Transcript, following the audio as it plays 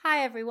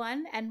Hi,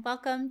 everyone, and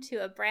welcome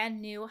to a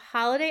brand new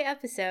holiday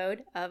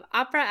episode of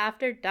Opera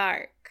After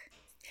Dark.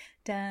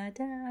 Da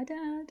da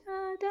da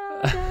da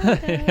da da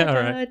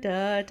da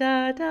da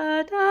da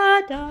da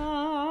da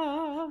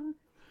da.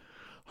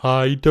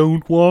 I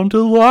don't want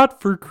a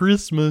lot for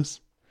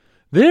Christmas.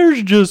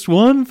 There's just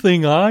one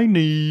thing I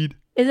need.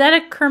 Is that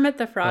a Kermit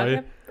the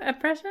Frog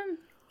impression?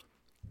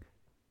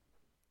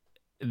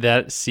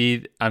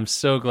 I'm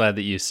so glad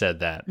that you said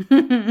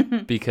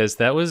that because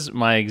that was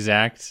my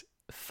exact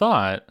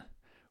thought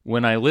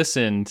when I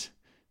listened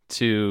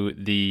to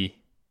the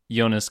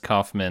Jonas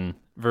Kaufman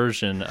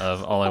version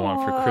of All I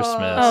Want for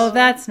Christmas. Oh,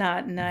 that's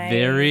not nice.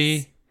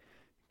 Very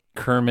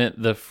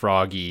Kermit the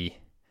Froggy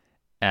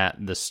at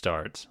the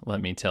start,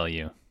 let me tell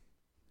you.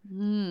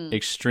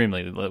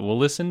 Extremely. We'll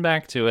listen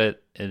back to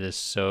it. It is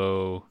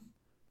so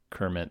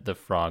Kermit the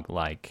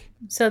Frog-like.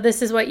 So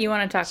this is what you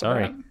want to talk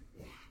about?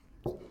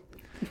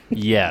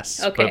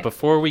 Yes. Okay. But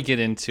before we get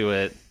into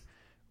it,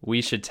 we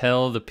should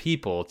tell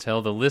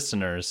the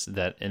listeners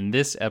that in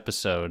this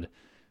episode,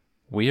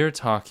 we are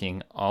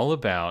talking all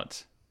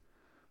about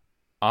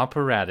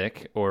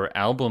operatic or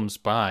albums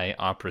by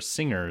opera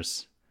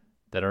singers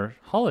that are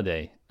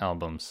holiday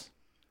albums.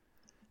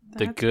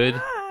 The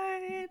good,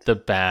 the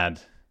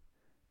bad,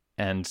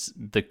 and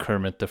the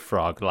Kermit the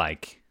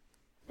Frog-like.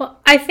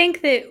 Well, I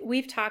think that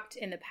we've talked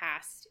in the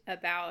past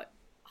about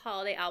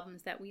holiday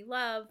albums that we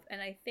love,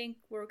 and I think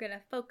we're going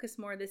to focus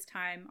more this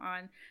time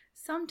on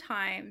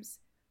sometimes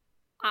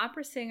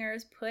opera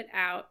singers put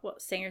out, well,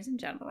 singers in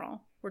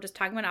general, we're just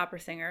talking about opera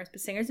singers,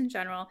 but singers in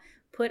general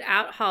put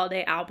out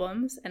holiday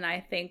albums, and I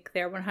think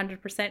they're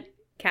 100%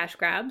 cash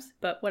grabs,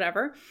 but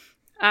whatever.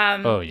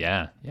 Oh,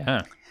 yeah.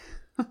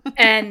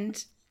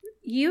 And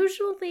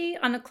usually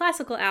on a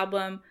classical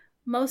album,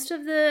 most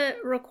of the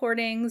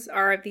recordings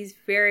are these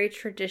very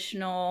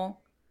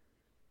traditional,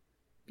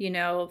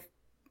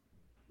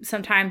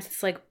 sometimes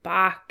it's like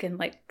Bach and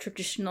like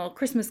traditional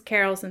Christmas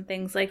carols and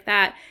things like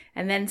that.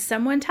 And then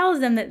someone tells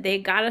them that they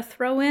got to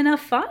throw in a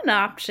fun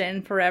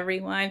option for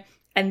everyone.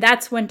 And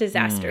that's when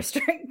disaster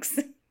strikes.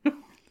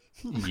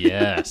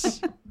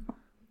 Yes.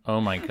 Oh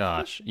my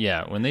gosh.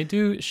 Yeah. When they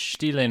do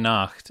Stille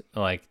Nacht,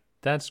 like,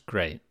 that's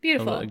great.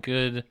 Beautiful. A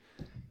good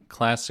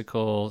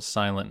classical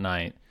Silent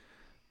Night.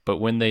 But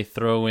when they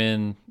throw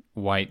in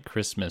White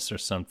Christmas or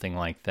something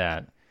like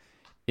that,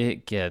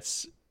 it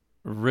gets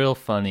real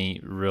funny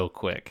real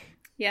quick.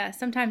 Yeah,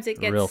 sometimes it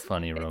gets real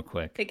funny real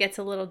quick. It gets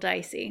a little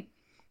dicey.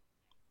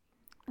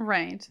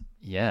 Right.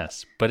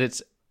 Yes, but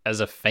it's, as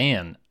a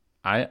fan,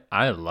 I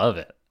love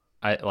it.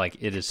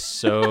 It is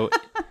so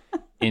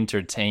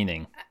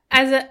entertaining.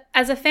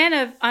 As a fan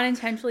of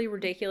unintentionally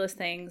ridiculous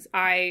things,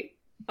 I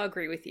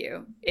agree with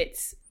you.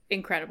 It's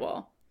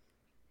incredible.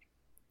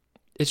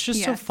 It's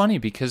just so funny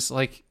because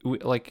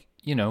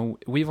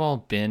we've all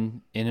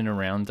been in and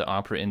around the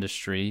opera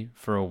industry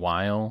for a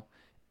while.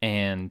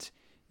 And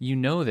you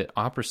know that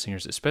opera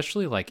singers,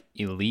 especially like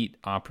elite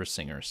opera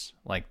singers,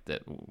 like the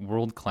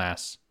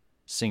world-class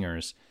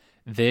singers,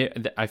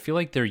 I feel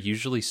like they're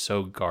usually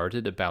so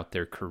guarded about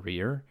their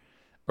career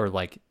or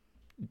like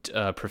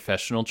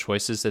professional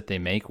choices that they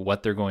make,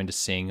 what they're going to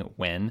sing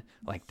when.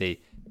 Like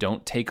they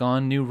don't take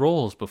on new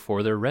roles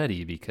before they're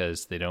ready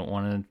because they don't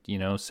want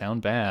to,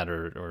 sound bad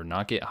or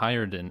not get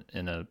hired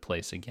in a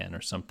place again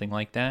or something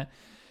like that.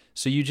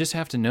 So you just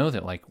have to know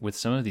that, like, with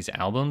some of these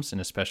albums, and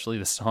especially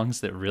the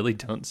songs that really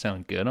don't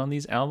sound good on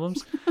these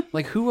albums,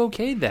 like, who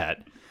okayed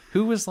that?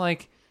 Who was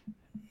like,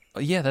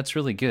 oh, yeah, that's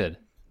really good?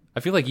 I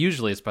feel like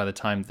usually it's by the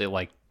time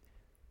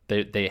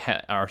they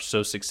are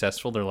so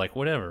successful, they're like,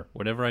 whatever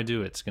I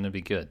do, it's going to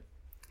be good.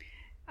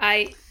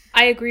 I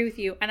agree with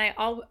you. And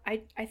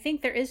I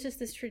think there is just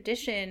this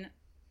tradition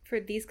for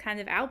these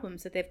kinds of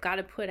albums that they've got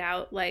to put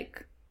out,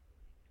 like,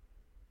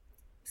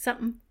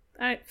 something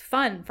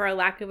fun, for a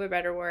lack of a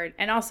better word.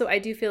 And also, I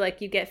do feel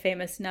like you get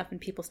famous enough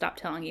and people stop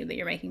telling you that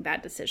you're making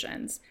bad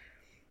decisions.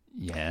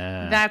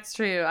 Yeah. That's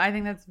true. I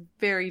think that's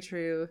very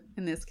true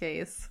in this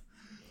case.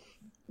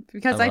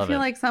 Because I feel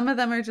like some of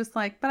them are just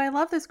like, but I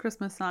love this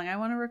Christmas song. I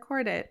want to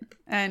record it.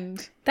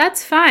 And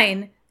that's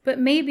fine. But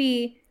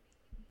maybe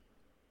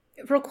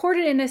record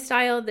it in a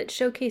style that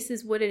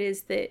showcases what it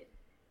is that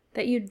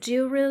you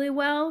do really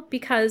well.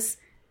 Because,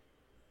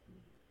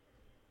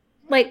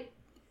 like,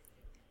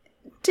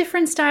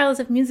 different styles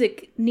of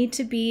music need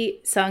to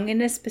be sung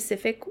in a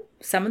specific,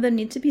 some of them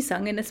need to be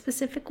sung in a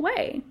specific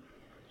way.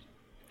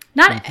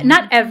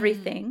 Not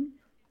everything,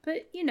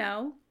 but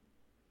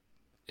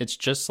It's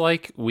just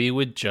like we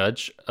would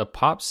judge a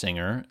pop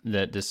singer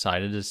that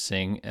decided to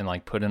sing and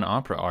like put an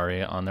opera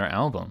aria on their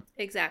album.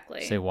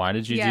 Exactly. Say, why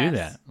did you do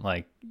that?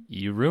 Like,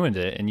 you ruined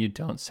it and you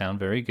don't sound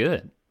very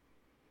good.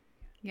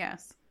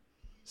 Yes.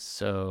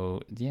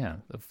 So, yeah,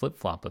 the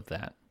flip-flop of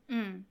that.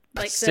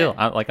 Like still,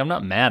 I'm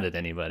not mad at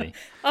anybody.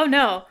 Oh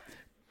no,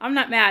 I'm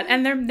not mad,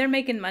 and they're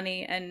making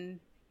money and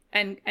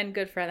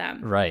good for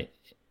them. Right,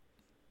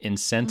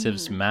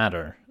 incentives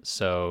matter.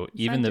 So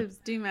incentives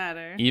do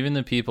matter. Even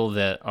the people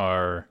that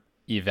are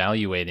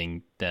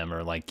evaluating them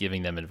or like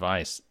giving them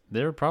advice,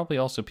 there are probably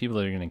also people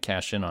that are going to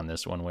cash in on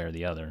this one way or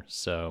the other.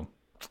 So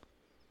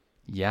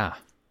Yeah.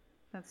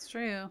 That's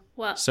true.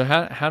 Well, so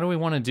how do we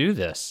want to do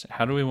this?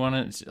 How do we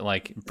want to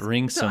like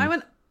bring so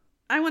some?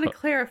 I want to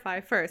clarify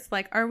first.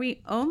 Like, are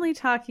we only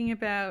talking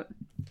about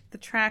the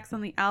tracks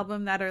on the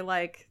album that are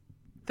like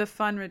the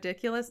fun,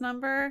 ridiculous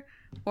number,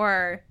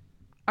 or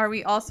are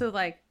we also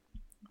like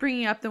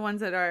bringing up the ones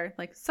that are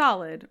like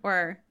solid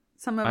or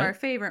some of our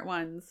favorite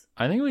ones?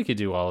 I think we could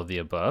do all of the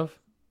above.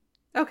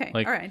 Okay,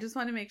 Like, all right. I just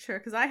want to make sure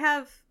because I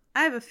have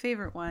a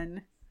favorite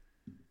one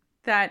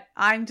that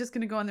I'm just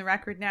going to go on the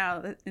record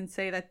now and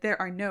say that there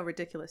are no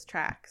ridiculous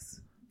tracks.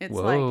 It's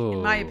like,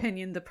 in my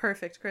opinion, the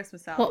perfect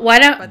Christmas album. Well, why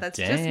don't? But that's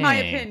just my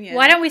opinion.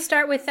 Why don't we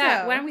start with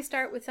that? So, why don't we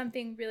start with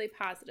something really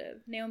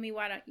positive? Naomi,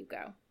 why don't you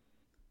go?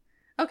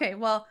 Okay,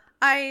 well,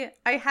 I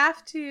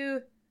have to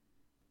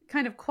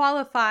kind of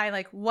qualify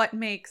like what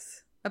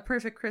makes a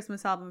perfect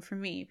Christmas album for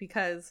me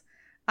because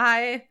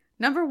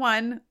number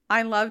one,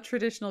 I love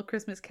traditional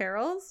Christmas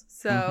carols.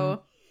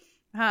 So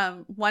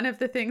one of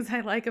the things I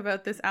like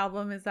about this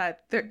album is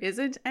that there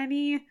isn't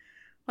any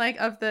like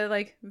of the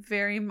like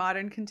very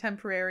modern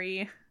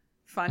contemporary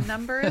fun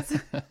numbers,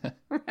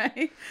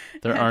 right?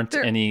 There aren't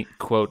any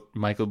quote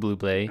Michael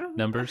Bublé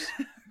numbers.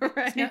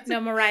 Right. No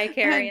Mariah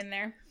Carey in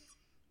there.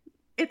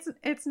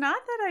 It's not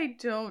that I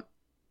don't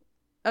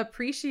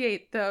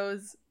appreciate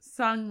those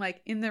sung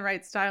like in the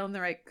right style, in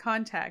the right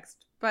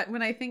context, but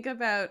when I think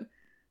about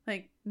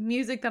like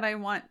music that I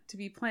want to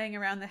be playing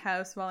around the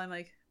house while I'm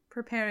like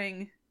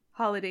preparing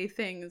holiday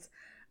things,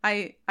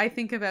 I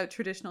think about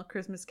traditional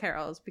Christmas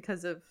carols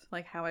because of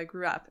like how I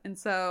grew up. And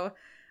so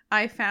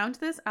I found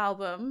this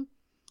album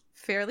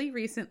fairly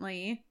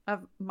recently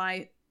of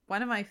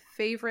one of my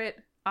favorite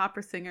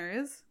opera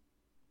singers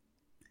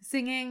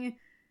singing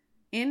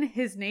in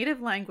his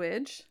native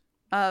language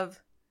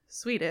of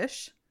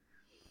Swedish.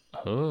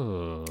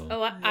 Oh,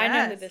 I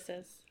know who this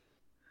is.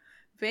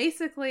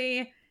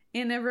 Basically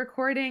in a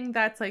recording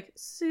that's like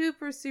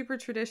super, super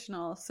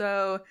traditional.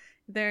 So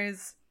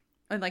there's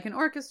like an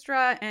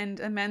orchestra and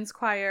a men's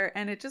choir,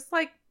 and it just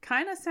like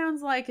kind of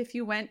sounds like if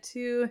you went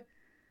to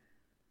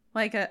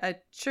like a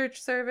church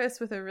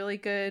service with a really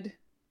good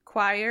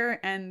choir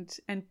and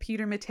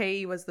Peter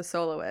Mattei was the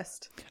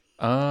soloist.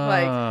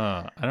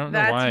 I don't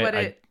know why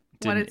I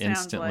didn't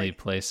instantly like.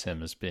 place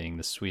him as being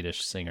the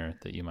Swedish singer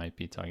that you might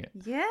be talking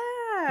about.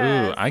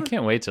 Yeah. Ooh, I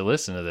can't wait to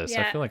listen to this.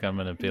 Yeah. I feel like I'm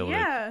going to be able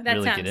to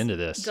really get into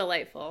this.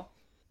 Delightful.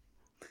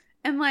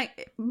 And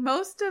like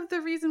most of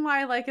the reason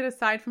why I like it,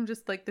 aside from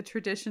just like the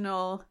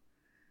traditional,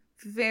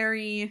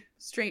 very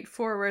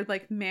straightforward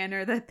like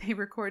manner that they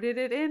recorded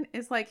it in,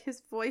 is like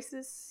his voice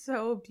is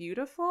so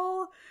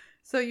beautiful.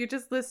 So you're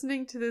just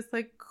listening to this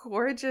like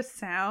gorgeous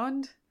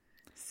sound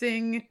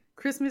sing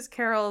Christmas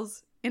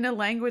carols in a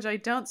language I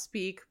don't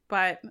speak,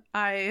 but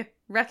I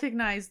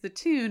recognize the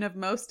tune of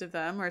most of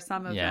them or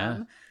some of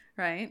them,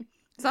 right?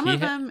 Some of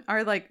them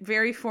are like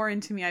very foreign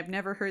to me. I've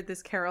never heard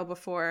this carol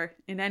before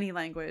in any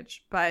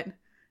language, but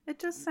it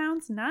just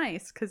sounds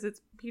nice because it's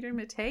Peter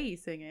Mattei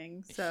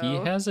singing. So he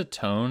has a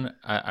tone.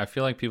 I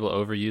feel like people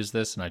overuse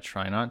this, and I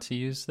try not to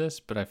use this,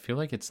 but I feel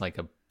like it's like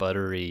a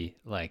buttery,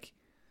 like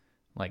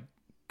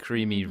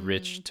creamy,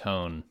 rich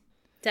tone.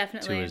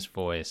 Definitely to his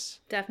voice.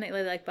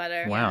 Definitely like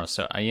butter. Wow.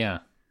 So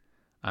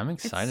I'm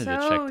excited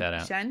to check that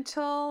out.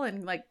 Gentle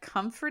and like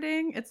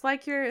comforting. It's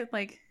like you're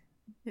like.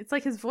 It's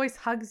like his voice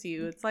hugs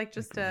you. It's like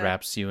just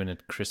wraps you in a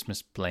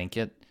Christmas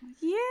blanket.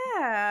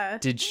 Yeah.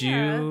 Did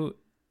you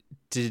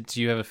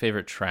have a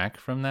favorite track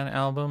from that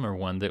album, or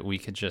one that we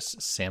could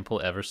just sample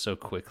ever so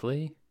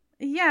quickly?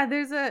 Yeah,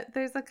 there's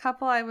a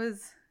couple I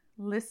was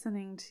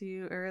listening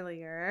to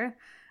earlier.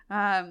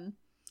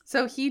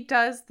 So he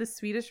does the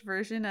Swedish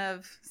version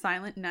of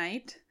Silent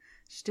Night,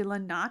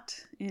 Stilla Natt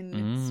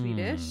in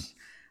Swedish.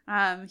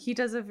 He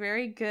does a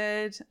very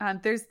good.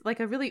 There's like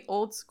a really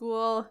old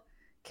school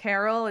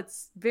carol.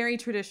 It's very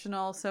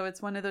traditional, so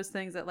it's one of those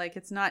things that like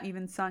it's not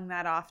even sung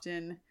that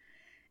often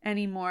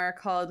anymore,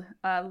 called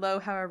Lo,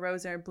 How a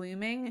Rose Are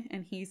Blooming,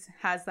 and he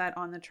has that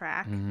on the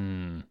track.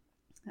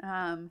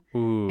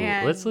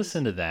 Let's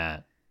listen to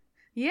that.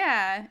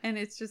 Yeah, and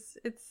it's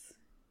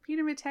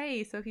Peter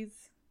Mattei, so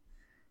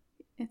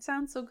it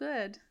sounds so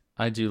good.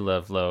 I do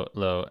love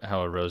Lo,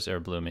 How a Rose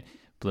Are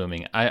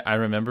Blooming. I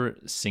remember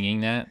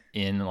singing that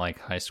in like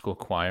high school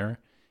choir.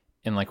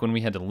 And like when we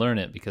had to learn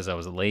it because I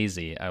was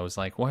lazy, I was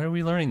like, why are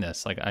we learning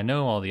this? Like, I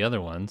know all the other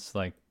ones.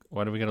 Like,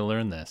 why do we got to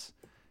learn this?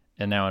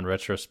 And now in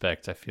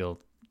retrospect, I feel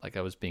like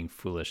I was being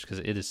foolish because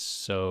it is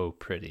so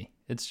pretty.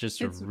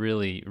 It's a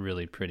really,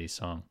 really pretty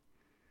song.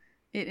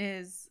 It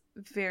is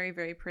very,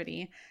 very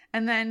pretty.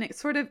 And then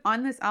sort of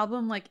on this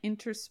album, like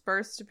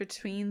interspersed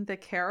between the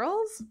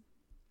carols,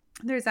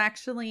 there's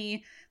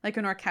actually like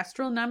an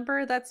orchestral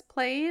number that's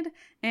played,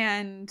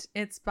 and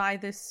it's by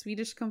this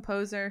Swedish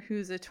composer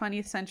who's a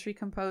 20th century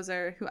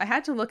composer who I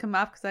had to look him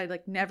up because I'd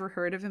like never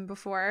heard of him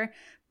before,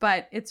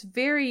 but it's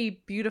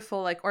very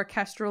beautiful, like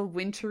orchestral,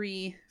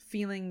 wintry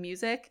feeling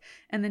music.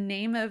 And the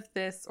name of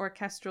this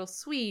orchestral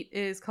suite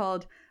is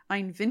called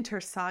Ein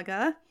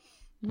Wintersaga,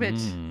 which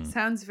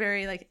sounds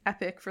very like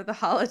epic for the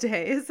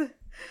holidays.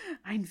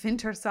 Ein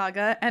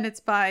Wintersaga, and it's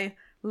by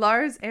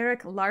Lars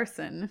Erik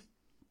Larsson.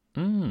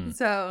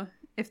 So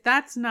if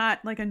that's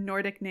not like a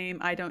Nordic name,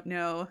 I don't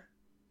know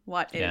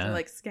what is, or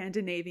like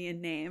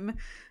Scandinavian name,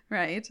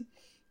 right?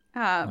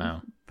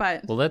 Wow.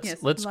 But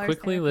let's Lars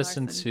quickly Erik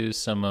listen Larsson. to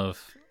some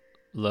of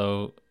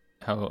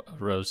How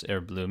Rose Er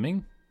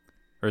Blooming,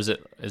 or is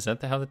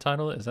that how the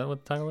title is? That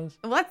what the title is?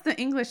 Well, that's the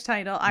English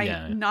title.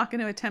 I'm not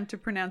going to attempt to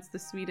pronounce the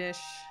Swedish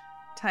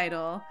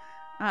title,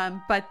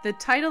 but the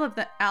title of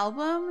the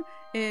album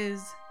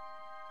is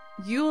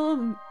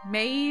Jul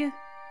med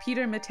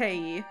Peter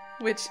Mattei,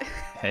 which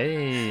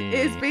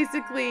is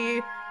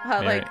basically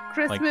like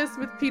Christmas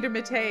with Peter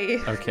Mattei.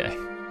 Okay.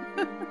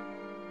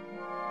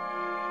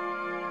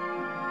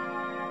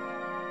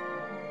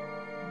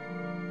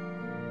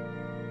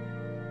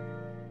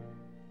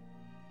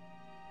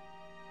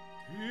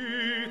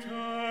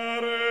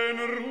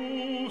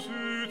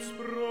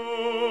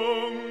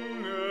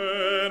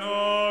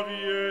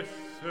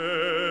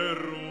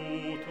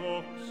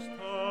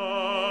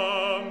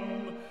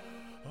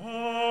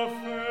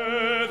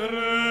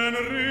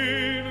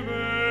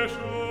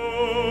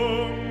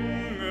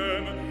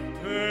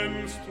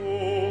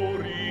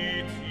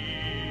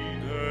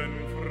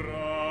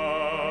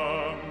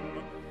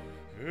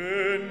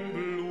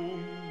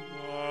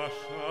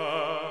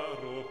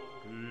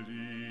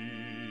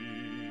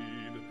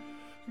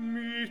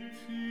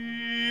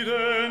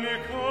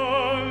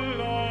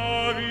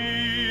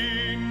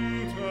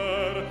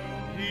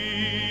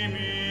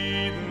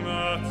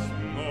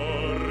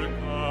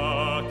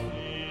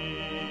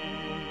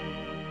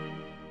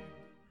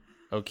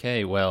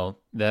 Okay, well,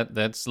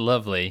 that's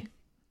lovely.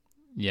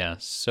 Yeah,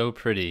 so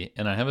pretty.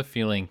 And I have a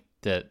feeling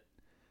that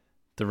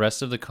the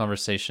rest of the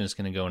conversation is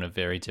going to go in a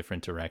very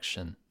different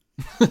direction.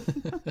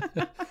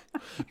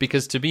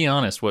 Because to be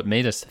honest, what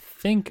made us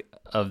think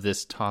of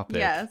this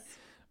topic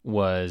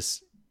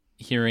was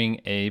hearing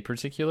a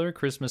particular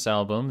Christmas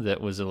album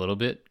that was a little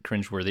bit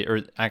cringeworthy,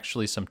 or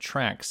actually some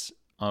tracks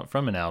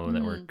from an album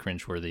that were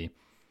cringeworthy.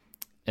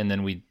 And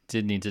then we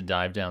did need to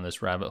dive down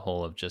this rabbit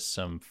hole of just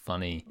some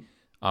funny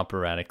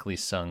operatically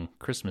sung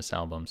Christmas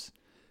albums.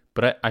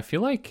 But I feel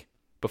like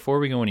before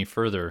we go any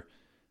further,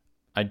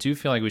 I do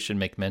feel like we should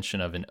make mention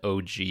of an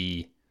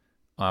OG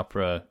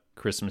opera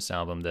Christmas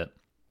album that,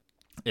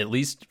 at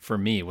least for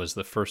me, was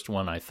the first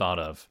one I thought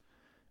of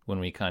when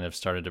we kind of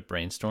started to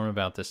brainstorm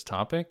about this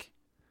topic.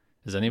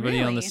 Is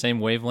anybody on the same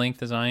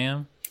wavelength as I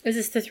am? Is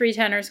this the Three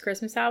Tenors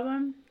Christmas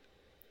album?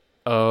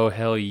 Oh,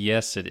 hell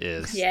yes it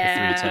is.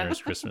 Yeah. The Three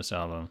Tenors Christmas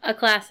album. A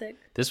classic.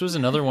 This was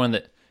another one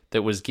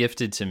that was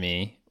gifted to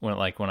me when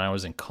I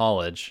was in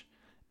college,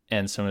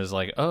 and someone was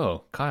like,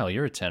 "Oh, Kyle,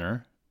 you're a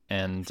tenor,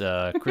 and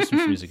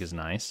Christmas music is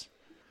nice.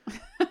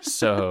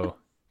 So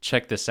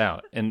check this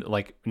out." And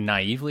like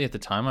naively at the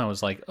time, I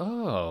was like,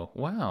 "Oh,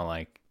 wow,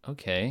 like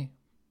okay,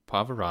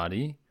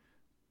 Pavarotti,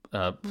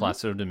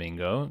 Placido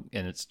Domingo,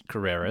 and it's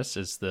Carreras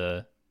is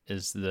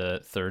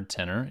the third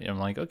tenor." And I'm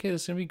like, "Okay,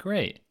 this is gonna be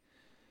great."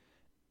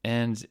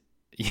 And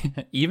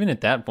even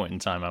at that point in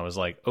time, I was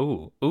like,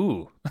 "Oh,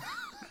 ooh."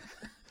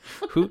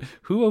 Who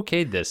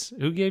okayed this?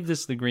 Who gave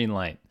this the green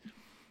light?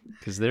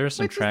 Because there are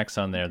some tracks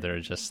on there that are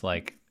just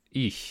like,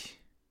 eesh.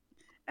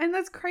 And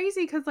that's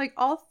crazy because like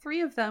all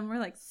three of them were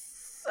like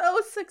so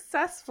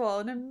successful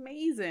and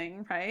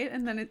amazing, right?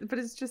 And then but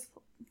it's just,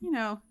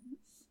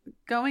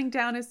 going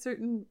down a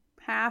certain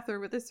path or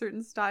with a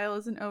certain style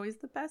isn't always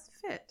the best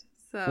fit.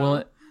 So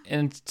well,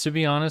 and to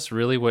be honest,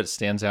 really what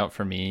stands out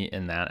for me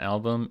in that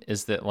album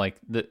is that like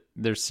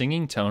their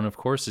singing tone, of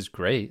course, is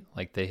great.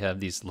 Like they have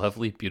these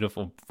lovely,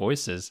 beautiful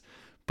voices,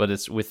 but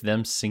it's with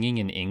them singing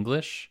in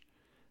English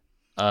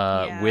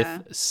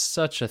with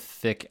such a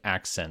thick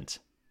accent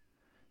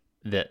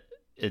that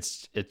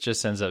it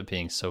just ends up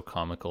being so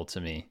comical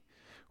to me.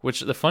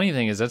 Which the funny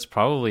thing is that's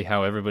probably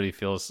how everybody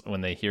feels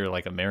when they hear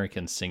like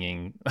Americans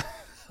singing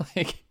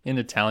like in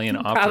Italian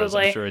operas.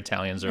 I'm sure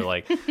Italians are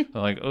like,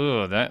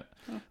 oh, that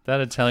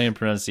Italian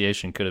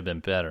pronunciation could have been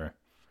better.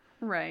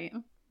 Right.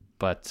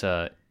 But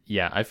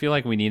I feel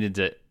like we needed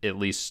to at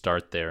least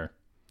start there.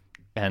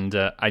 And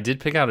I did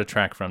pick out a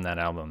track from that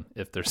album.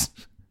 If there's,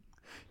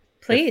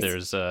 please,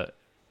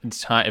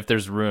 if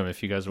there's room,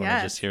 if you guys want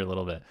to just hear a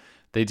little bit,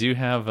 they do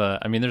have.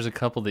 There's a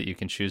couple that you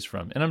can choose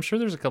from, and I'm sure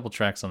there's a couple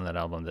tracks on that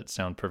album that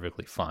sound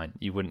perfectly fine.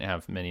 You wouldn't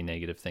have many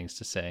negative things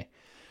to say,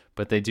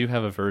 but they do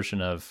have a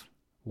version of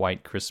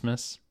White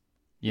Christmas.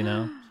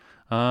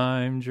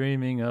 I'm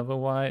dreaming of a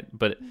white,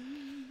 but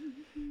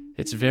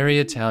it's very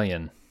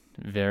Italian.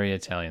 Very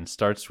Italian.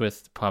 Starts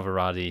with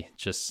Pavarotti,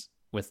 just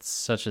with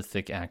such a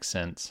thick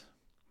accent,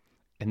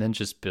 and then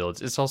just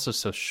builds. It's also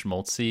so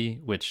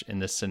schmaltzy, which in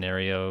this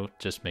scenario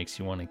just makes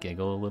you want to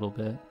giggle a little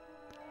bit.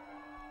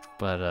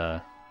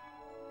 But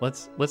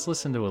let's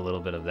listen to a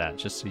little bit of that,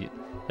 just so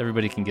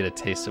everybody can get a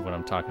taste of what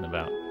I'm talking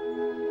about.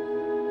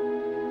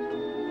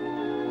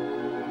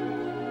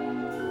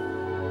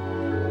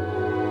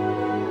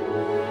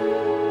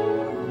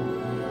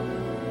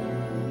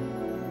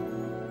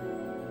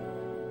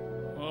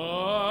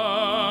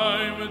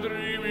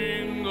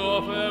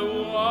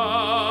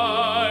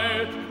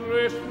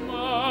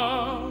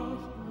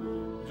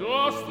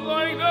 Just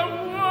like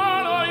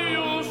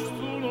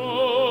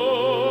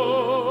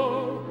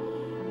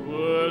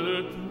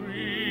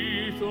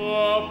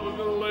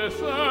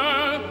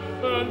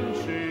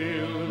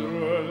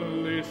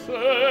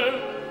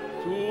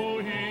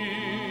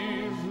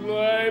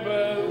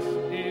else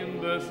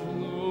in the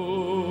snow.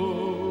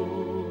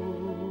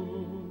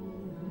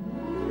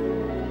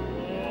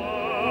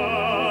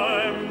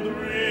 I'm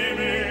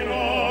dreaming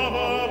of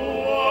a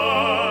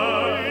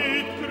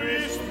white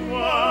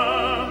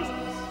Christmas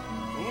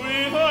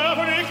with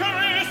every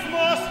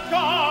Christmas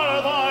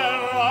card I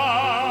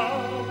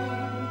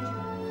write.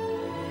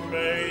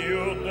 May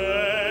your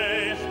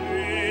days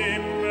be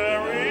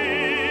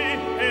merry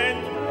and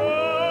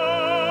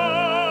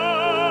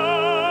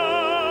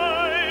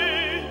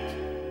bright,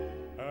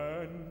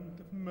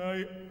 and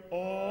may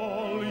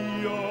all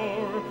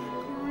your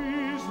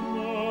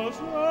Christmases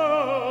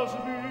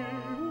be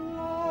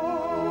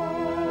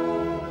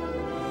white.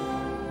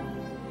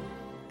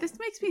 This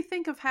makes me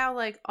think of how,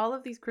 like, all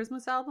of these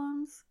Christmas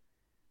albums,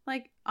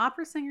 like,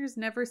 opera singers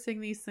never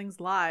sing these things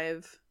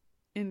live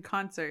in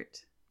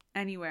concert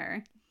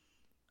anywhere.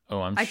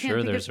 Oh, I'm I can't sure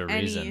think there's a of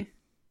any reason.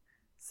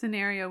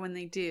 scenario when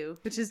they do,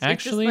 which is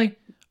Actually, it just,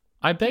 like,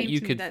 I bet came you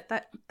to me could.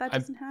 that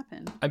doesn't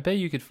happen. I bet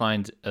you could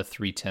find a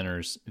Three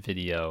Tenors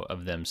video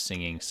of them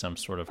singing some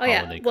sort of Oh yeah,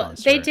 holiday well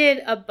concert. they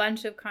did a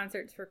bunch of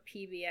concerts for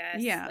PBS.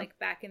 Yeah. like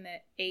back in the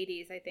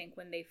 80s, I think,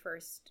 when they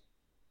first,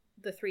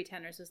 the Three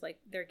Tenors was like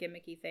their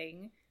gimmicky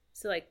thing.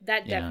 So like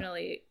that Yeah.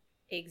 definitely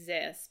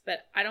exists, but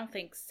I don't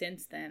think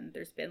since then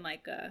there's been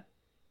like a,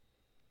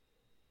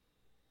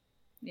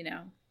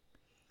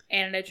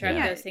 Anna Netrebko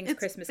Yeah, sings it's-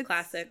 Christmas it's-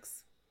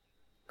 classics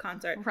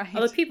concert. Right.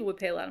 Although people would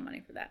pay a lot of money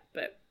for that,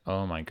 but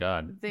Oh my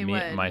God, They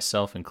would.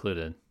 myself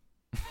included.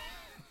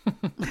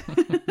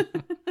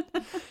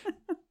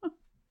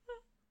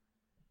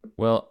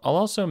 Well, I'll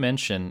also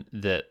mention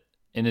that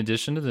in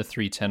addition to the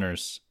Three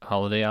Tenors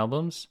holiday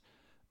albums,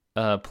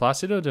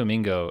 Placido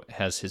Domingo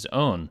has his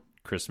own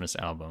Christmas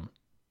album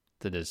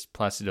that is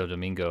Placido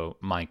Domingo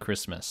My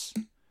Christmas.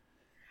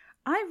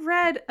 I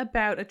read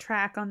about a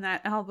track on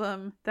that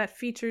album that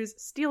features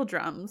steel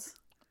drums.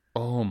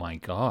 Oh my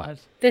God.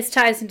 this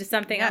ties into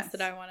something Yes. else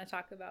that I want to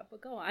talk about,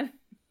 but go on.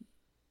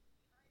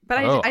 But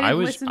I Oh, didn't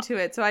listen to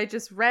it, so I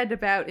just read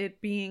about it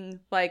being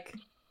like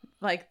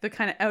the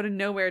kind of out of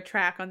nowhere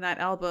track on that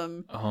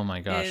album. Oh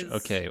my gosh. Is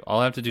Okay,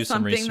 I'll have to do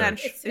some Something that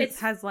research. it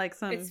has like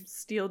some it's-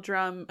 steel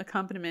drum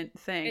accompaniment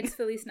thing. It's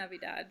Feliz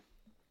Navidad.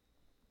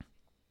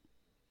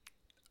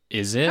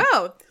 Is it?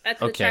 Oh, That's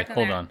the Okay, track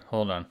hold there.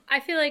 on. I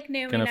feel like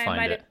Naomi Gonna and I find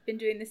might it. have been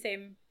doing the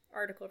same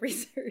article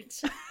research.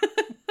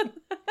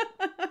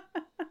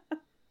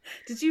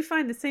 did you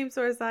find the same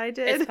source I It's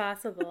did?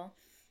 possible.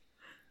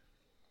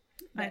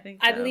 I think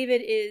I so. believe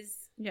it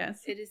is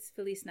Yes.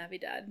 Feliz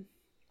Navidad.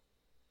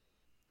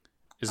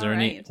 Is there All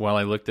any, right. while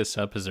I look this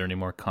up, is there any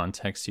more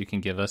context you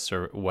can give us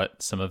or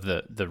what some of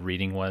the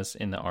reading was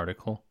in the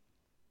article?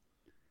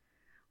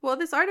 Well,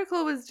 this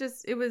article was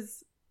it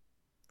was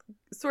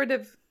sort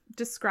of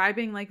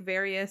describing like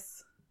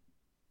various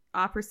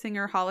opera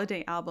singer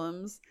holiday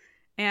albums,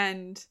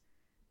 and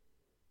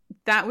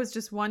that was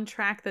just one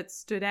track that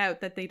stood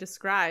out that they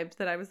described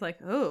that I was like,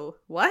 oh,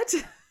 what?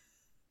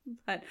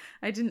 But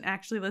I didn't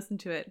actually listen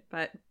to it,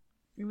 but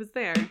it was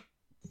there.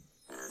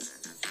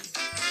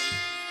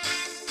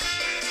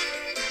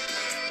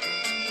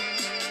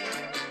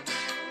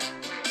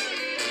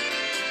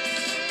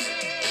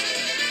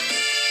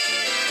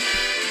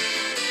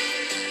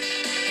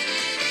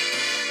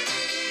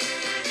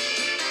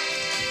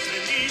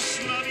 Feliz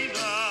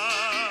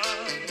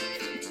Navidad,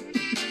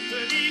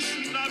 Feliz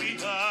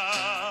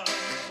Navidad,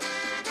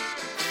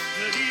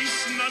 Feliz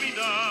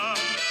Navidad,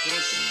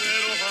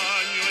 prospero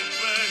año en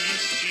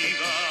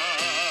felicidad.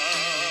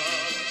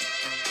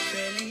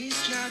 Feliz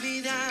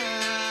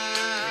Navidad.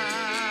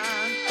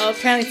 Oh,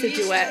 apparently it's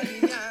a duet.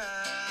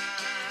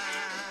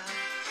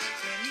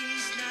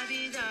 Feliz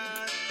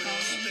Navidad,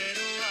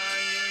 próspero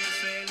año y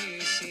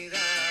felicidad.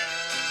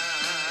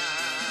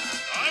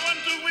 I want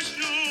to wish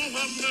you a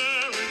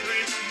Merry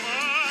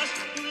Christmas,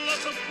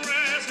 lots of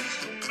presents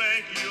to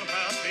make you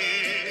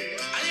happy.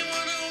 I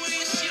wanna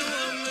wish you a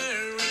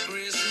Merry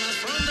Christmas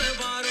from the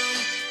bottom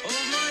of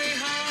my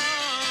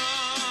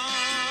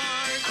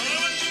heart. I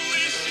want to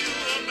wish you a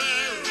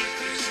Merry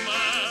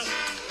Christmas,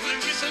 with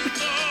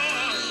mistletoe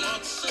and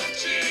lots of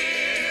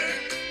cheer,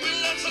 with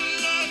lots of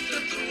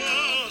laughter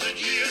throughout the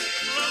year,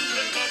 from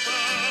the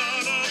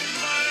bottom of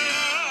my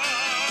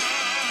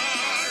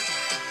heart.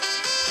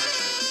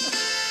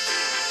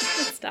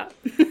 Let's stop.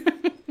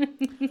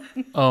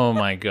 Oh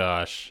my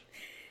gosh.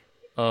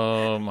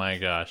 Oh my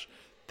gosh.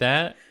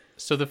 The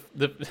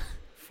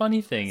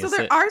funny thing So is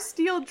there that are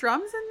steel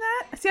drums in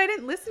that? See, I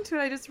didn't listen to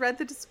it. I just read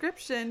the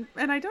description,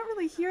 and I don't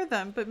really hear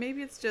them, but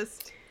maybe it's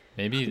just...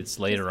 maybe it's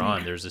later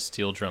on there's a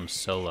steel drum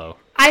solo.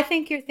 I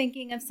think you're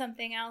thinking of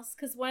something else,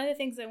 because one of the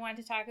things I wanted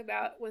to talk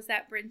about was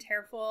that Bryn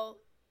Terfel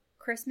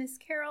Christmas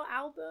Carol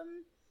album.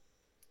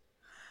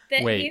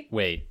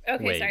 Wait.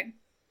 Okay, sorry.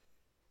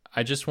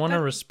 I just want to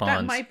That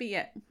respond. might be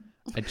it.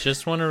 I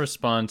just want to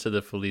respond to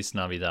the Feliz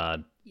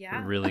Navidad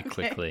Yeah. really Okay.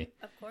 quickly.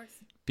 Of course.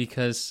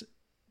 Because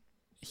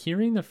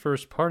hearing the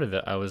first part of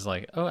it, I was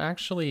like, oh,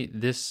 actually,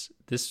 this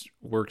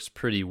works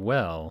pretty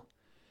well.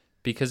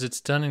 because it's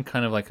done in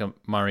kind of like a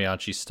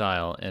mariachi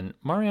style, and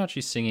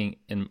mariachi singing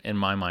in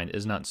my mind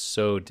is not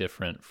so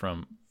different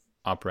from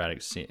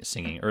operatic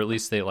singing, or at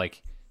least they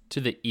like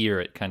to the ear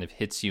it kind of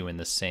hits you in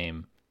the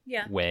same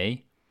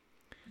way.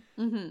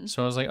 Mm-hmm.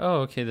 So I was like,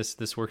 oh, okay,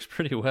 this works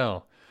pretty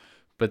well.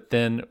 But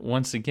then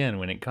once again,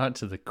 when it got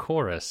to the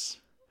chorus,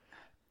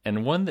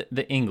 and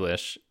the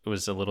English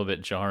was a little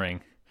bit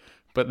jarring,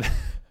 but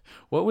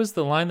what was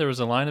the line? There was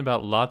a line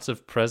about lots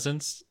of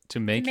presents to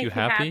make you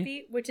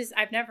happy, which is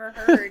I've never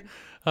heard.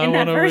 I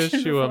want to wish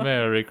you a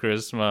Merry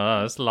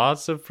Christmas.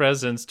 Lots of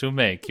presents to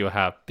make you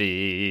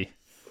happy.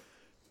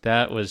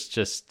 That was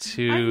just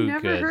too good.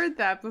 I've never heard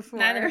that before.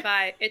 Neither have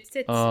I. It's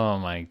oh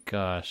my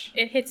gosh.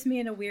 It hits me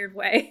in a weird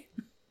way.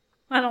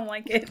 I don't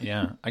like it.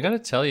 Yeah, I gotta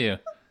tell you,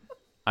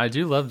 I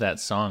do love that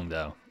song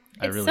though.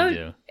 I really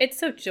do. It's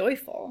so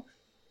joyful.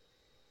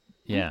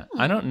 Yeah,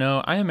 I don't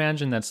know. I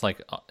imagine that's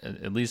like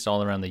at least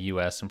all around the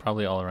U.S. and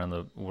probably all around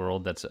the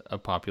world. That's a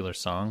popular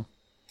song.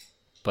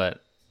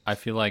 But I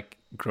feel like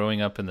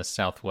growing up in the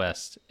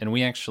Southwest, and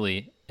we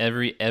actually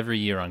every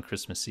year on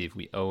Christmas Eve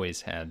we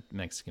always had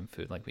Mexican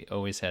food. Like we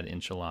always had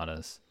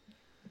enchiladas.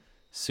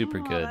 Super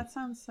good. That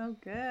sounds so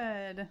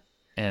good.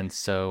 And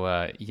so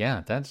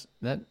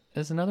that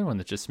is another one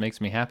that just makes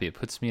me happy. It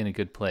puts me in a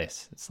good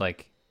place. It's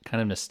like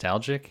kind of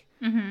nostalgic.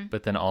 Mm-hmm.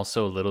 But then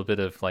also a little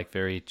bit of like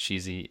very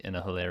cheesy in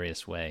a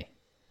hilarious way.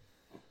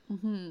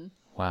 Mm-hmm.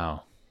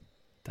 Wow,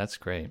 that's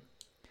great.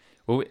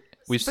 Well,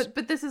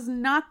 but this is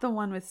not the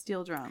one with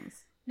steel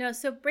drums. No,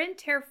 so Bryn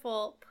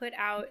Terfel put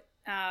out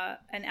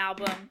an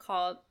album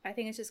called, I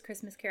think it's just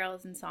Christmas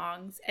Carols and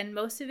Songs, and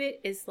most of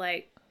it is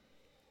like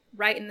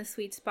right in the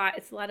sweet spot.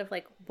 It's a lot of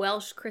like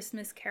Welsh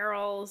Christmas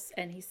carols,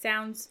 and he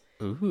sounds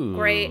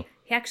great.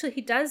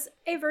 He does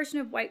a version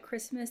of White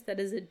Christmas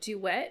that is a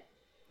duet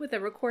with a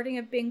recording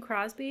of Bing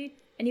Crosby,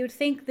 and you would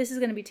think this is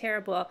going to be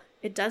terrible.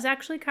 It does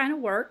actually kind of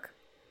work.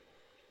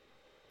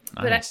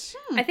 Nice.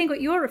 But I think what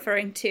you're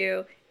referring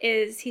to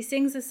is he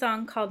sings a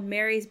song called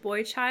Mary's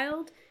Boy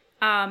Child,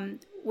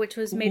 which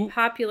was made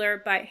popular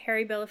by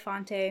Harry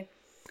Belafonte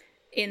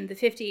in the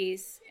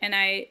 50s. And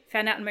I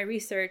found out in my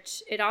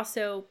research, it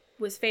also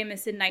was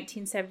famous in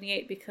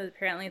 1978 because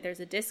apparently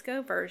there's a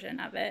disco version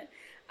of it.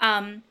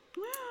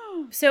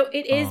 So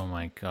it is. Oh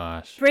my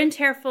gosh. Bryn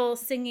Terfel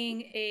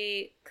singing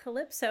a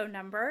calypso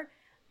number.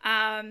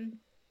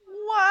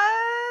 What?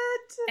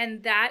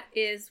 And that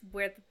is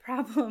where the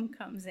problem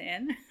comes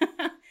in.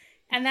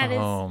 And that is.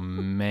 Oh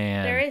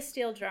man. There is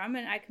steel drum,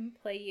 and I can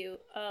play you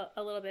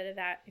a little bit of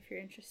that if you're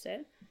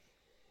interested.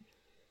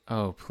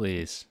 Oh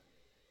please.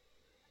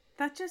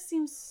 That just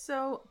seems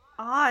so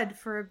odd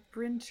for a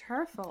Bryn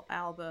Terfel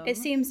album. It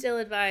seems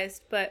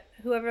ill-advised, but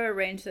whoever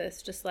arranged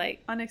this just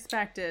like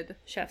unexpected.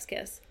 Chef's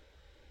kiss.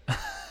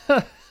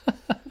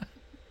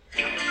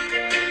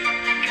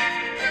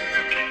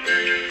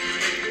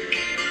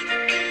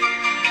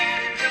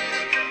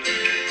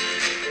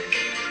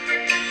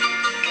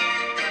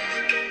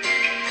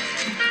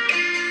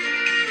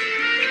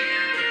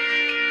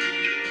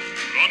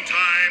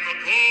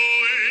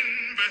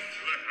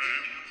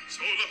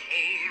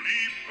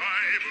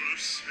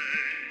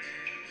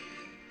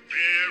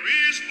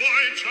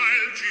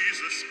 Child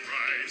Jesus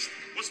Christ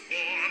was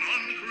born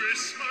on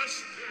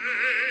Christmas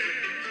Day.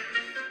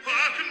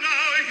 Hark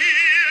now,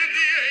 hear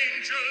the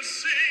angels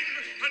sing,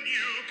 a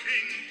new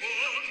King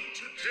born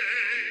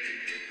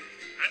today.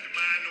 And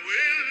man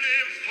will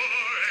live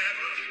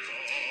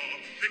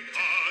forevermore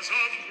because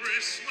of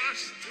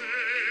Christmas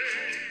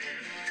Day.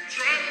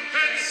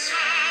 Trumpets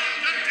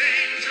sound and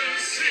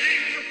angels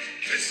sing,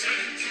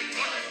 listen to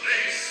what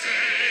they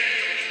say.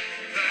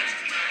 That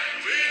man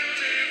will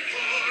live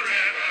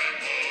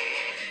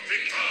forevermore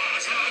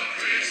because of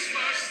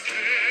Christmas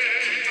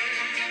Day.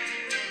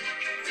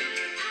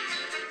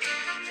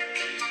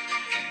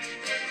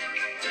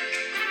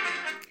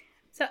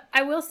 So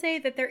I will say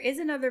that there is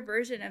another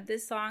version of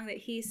this song that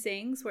he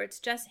sings where it's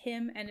just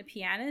him and a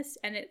pianist,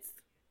 and it's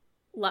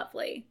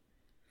lovely.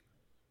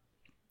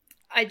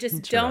 I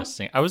just don't.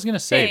 I was gonna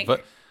say,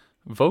 but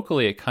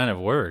vocally it kind of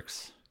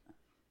works.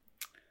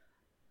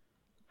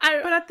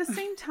 But at the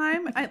same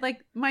time,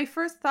 my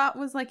first thought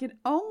was like it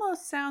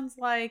almost sounds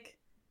like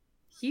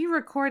he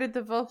recorded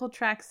the vocal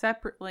track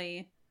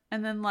separately,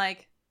 and then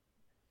like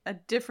a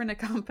different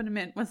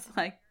accompaniment was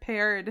like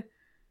paired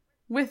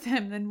with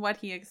him than what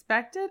he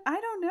expected. I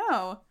don't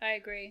know. I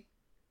agree.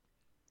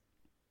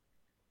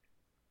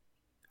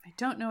 I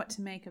don't know what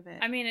to make of it.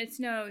 I mean, it's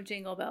no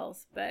Jingle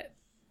Bells, but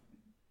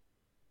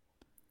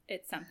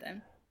it's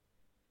something.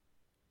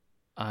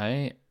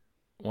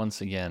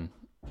 Once again,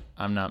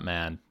 I'm not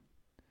mad.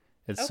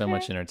 It's so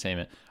much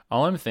entertainment.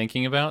 All I'm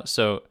thinking about,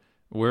 so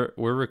we're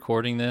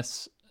recording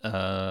this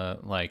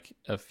like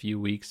a few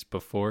weeks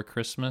before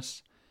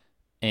Christmas,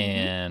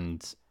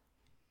 and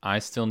I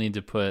still need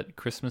to put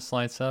Christmas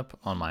lights up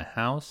on my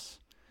house,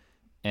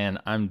 and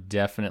I'm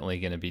definitely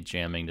going to be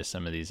jamming to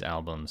some of these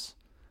albums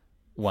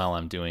while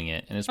I'm doing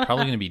it. And it's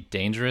probably going to be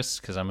dangerous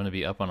because I'm going to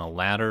be up on a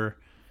ladder,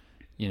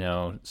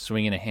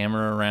 swinging a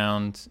hammer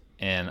around,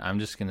 and I'm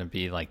just going to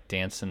be like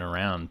dancing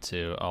around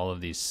to all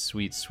of these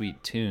sweet,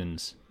 sweet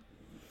tunes.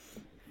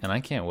 And I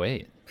can't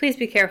wait. Please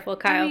be careful,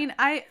 Kyle. I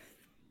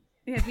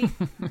mean,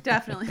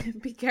 definitely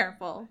be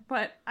careful.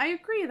 But I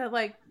agree that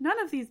like none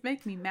of these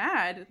make me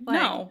mad.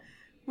 Like, no.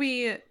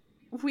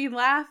 We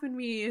laugh and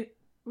we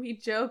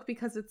joke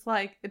because it's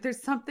like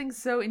there's something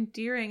so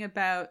endearing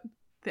about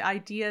the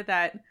idea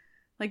that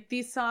like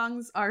these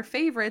songs are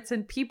favorites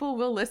and people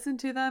will listen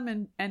to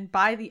them and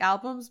buy the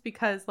albums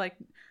because like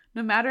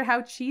no matter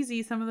how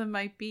cheesy some of them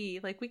might be,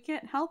 like we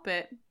can't help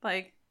it.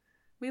 Like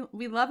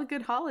we love a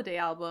good holiday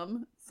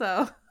album.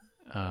 So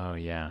oh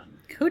yeah.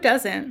 Who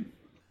doesn't?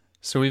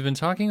 So we've been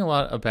talking a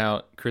lot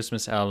about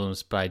Christmas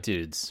albums by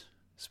dudes.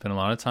 Spent a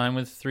lot of time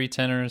with three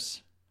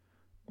tenors.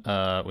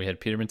 We had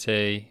Peter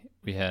Mattei,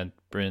 we had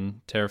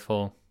Bryn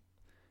Terfel.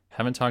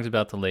 Haven't talked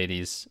about the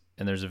ladies,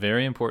 and there's a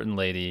very important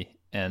lady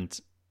and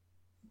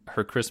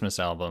her Christmas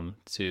album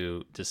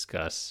to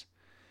discuss,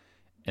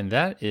 and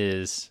that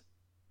is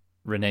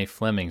Renee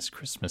Fleming's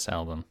Christmas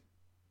album.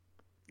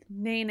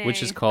 Nene,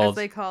 which is called, as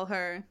they call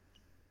her.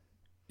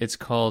 It's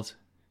called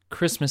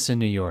Christmas in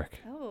New York.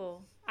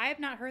 Oh, I have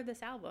not heard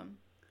this album.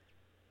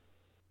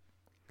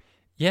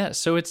 Yeah,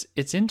 so it's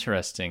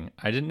interesting.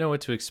 I didn't know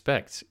what to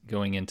expect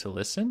going in to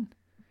listen,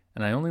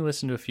 and I only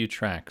listened to a few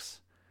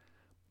tracks.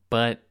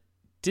 But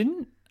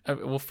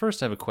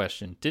first I have a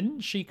question.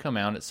 Didn't she come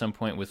out at some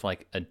point with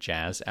like a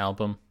jazz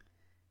album?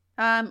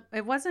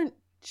 It wasn't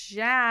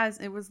jazz.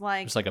 It was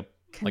like a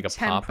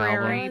pop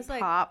album. It was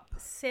like pop,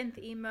 synth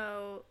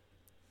emo,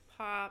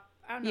 pop.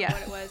 I don't know Yeah.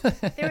 what it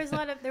was. There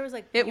was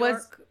like It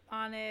was- Bjork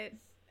on it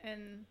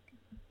and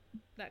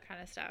that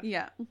kind of stuff.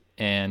 Yeah,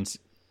 And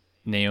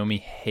Naomi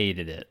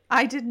hated it.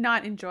 I did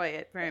not enjoy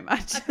it very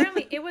much.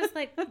 Apparently, it was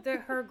like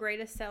her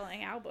greatest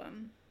selling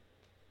album.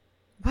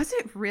 Was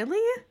it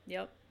really?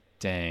 Yep.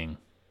 Dang.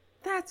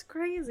 That's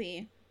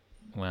crazy.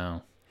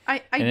 Wow.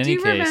 I In any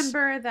do case-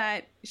 remember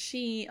that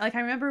she, like,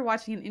 I remember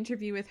watching an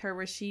interview with her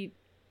where she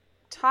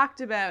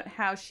talked about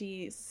how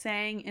she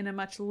sang in a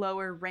much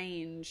lower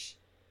range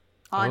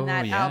on Oh,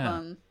 that yeah.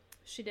 album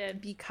She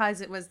did. because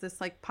it was this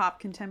like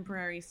pop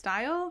contemporary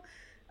style,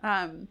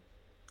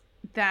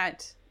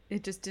 that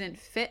it just didn't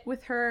fit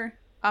with her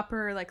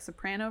upper like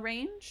soprano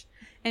range.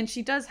 And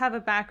she does have a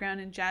background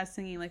in jazz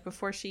singing, like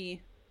before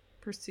she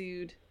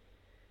pursued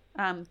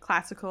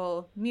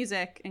classical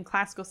music and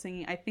classical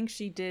singing. I think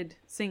she did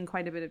sing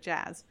quite a bit of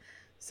jazz,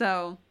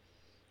 so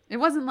it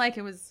wasn't like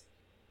it was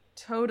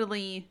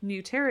totally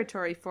new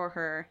territory for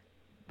her.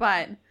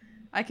 But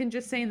I can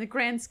just say in the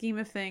grand scheme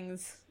of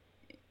things,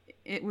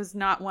 it was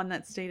not one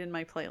that stayed in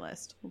my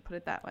playlist. We'll put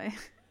it that way.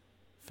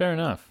 Fair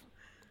enough.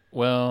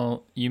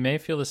 Well, you may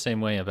feel the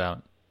same way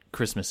about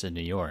Christmas in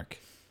New York,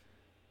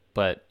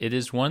 but it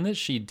is one that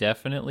she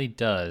definitely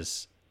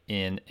does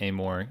in a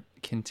more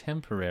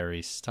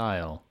contemporary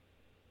style,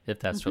 if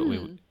that's what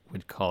we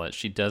would call it.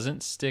 She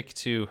doesn't stick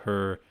to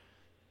her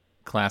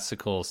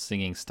classical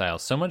singing style,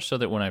 so much so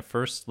that when I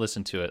first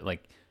listened to it,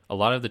 like a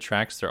lot of the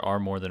tracks, there are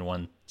more than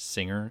one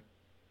singer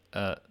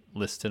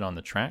listed on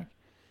the track.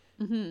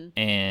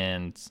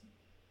 And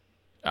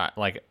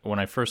like when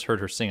I first heard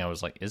her sing, I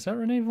was like, is that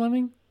Renee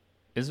Fleming?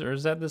 Is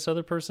that this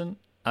other person?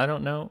 I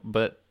don't know,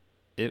 but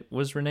it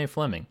was Renee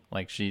Fleming.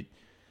 Like she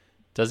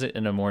does it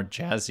in a more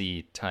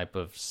jazzy type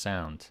of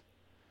sound.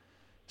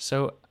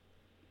 So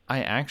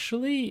I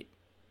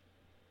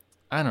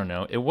don't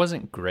know. It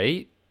wasn't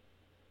great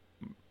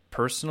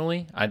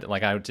personally. I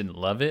didn't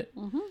love it,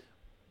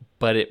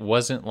 but it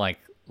wasn't like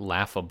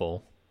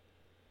laughable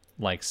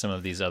like some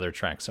of these other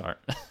tracks are.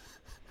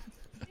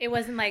 It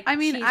wasn't like I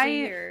mean,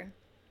 cheesy or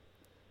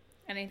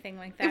anything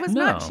like that. It was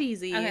No. not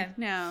cheesy. Okay.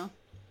 No.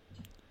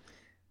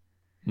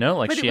 No,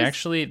 like But it she was-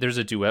 actually, there's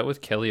a duet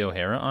with Kelly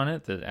O'Hara on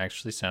it that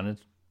actually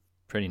sounded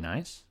pretty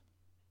nice.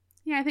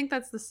 Yeah, I think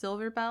that's the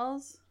Silver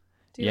Bells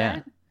duet.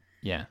 Yeah.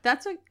 Yeah.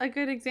 That's a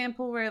good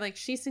example where like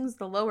she sings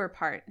the lower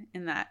part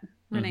in that,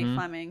 Renee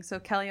Fleming. So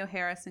Kelly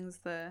O'Hara sings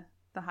the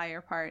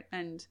higher part.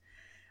 And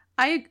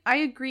I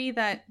agree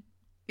that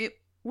it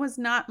was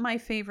not my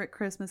favorite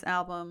Christmas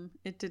album.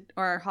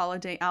 Or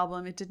holiday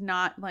album. It did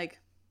not like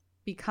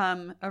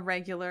become a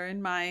regular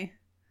in my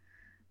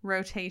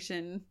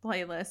rotation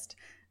playlist.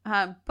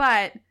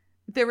 But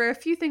there were a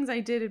few things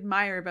I did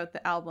admire about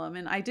the album,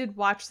 and I did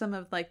watch some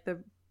of like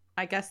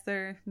I guess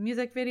their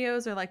music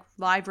videos or like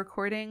live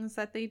recordings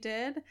that they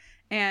did.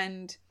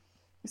 And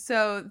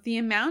so the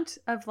amount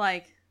of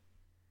like,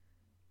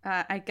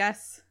 I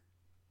guess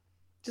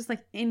just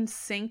like in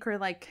sync or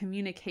like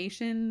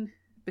communication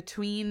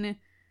between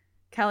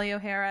Kelly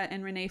O'Hara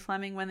and Renee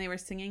Fleming when they were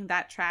singing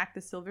that track,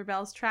 the Silver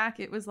Bells track,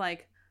 it was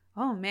like,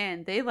 oh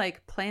man, they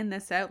like planned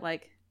this out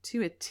like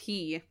to a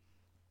T.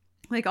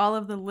 Like all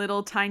of the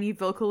little tiny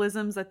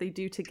vocalisms that they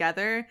do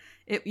together,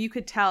 you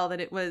could tell that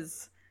it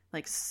was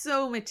like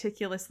so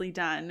meticulously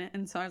done.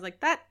 And so I was like,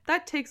 that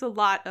takes a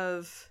lot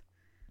of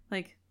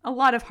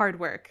hard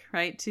work,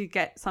 right, to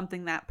get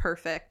something that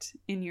perfect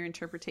in your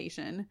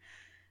interpretation.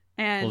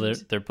 And Well,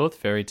 they're both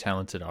very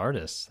talented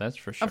artists, that's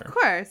for sure. of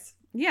course,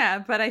 yeah,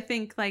 but I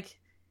think like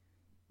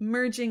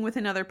merging with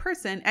another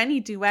person, any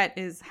duet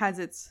has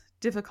its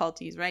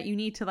difficulties, right? You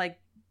need to like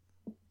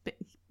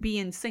be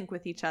in sync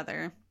with each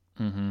other.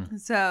 Mm-hmm.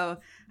 So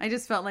I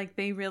just felt like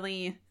they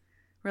really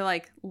were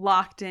like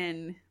locked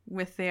in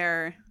with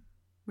their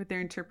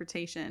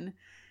interpretation.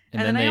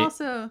 And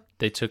then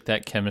they took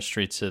that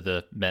chemistry to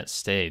the Met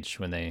stage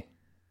when they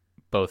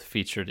both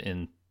featured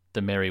in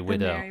The Merry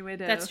Widow. The Merry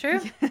Widow. That's true.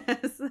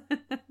 Yes.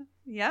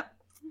 Yep.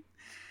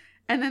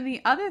 And then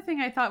the other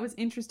thing I thought was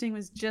interesting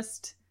was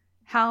just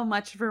how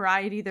much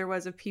variety there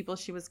was of people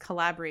she was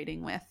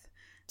collaborating with.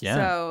 Yeah.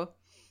 So,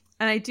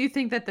 and I do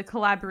think that the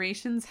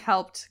collaborations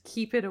helped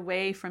keep it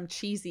away from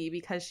cheesy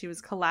because she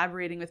was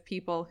collaborating with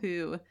people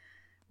who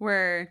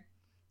were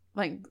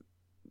like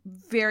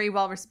very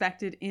well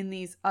respected in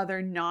these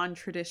other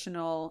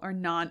non-traditional or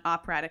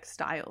non-operatic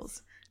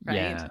styles, right?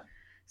 Yeah.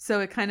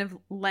 So it kind of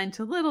lent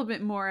a little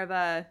bit more of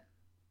a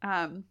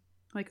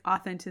like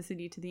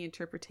authenticity to the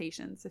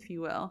interpretations, if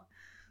you will.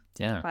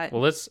 Yeah. But,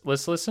 well, let's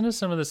listen to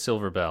some of the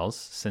Silver Bells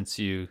since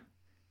you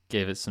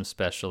gave it some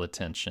special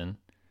attention,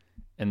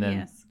 and then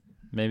yes.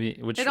 maybe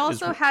it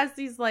also has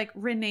these like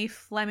Renee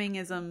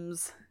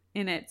Flemingisms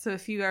in it. So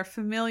if you are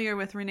familiar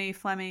with Renee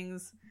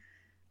Fleming's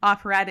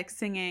operatic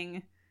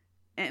singing,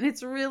 and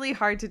it's really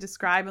hard to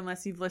describe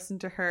unless you've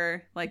listened to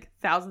her like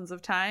thousands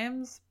of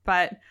times,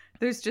 but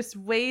there's just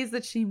ways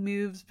that she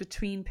moves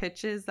between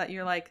pitches that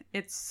you're like,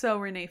 it's so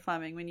Renee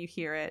Fleming when you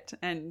hear it.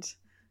 And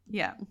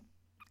yeah.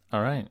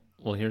 All right.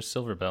 Well, here's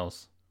Silver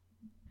Bells.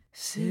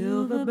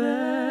 Silver bells,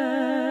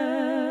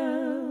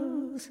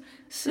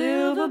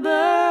 silver bells,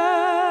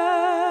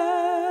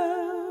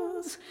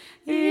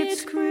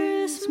 it's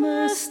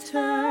Christmas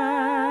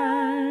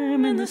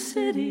time in the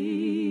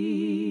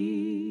city.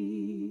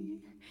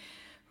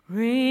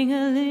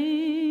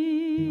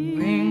 Ring-a-ling,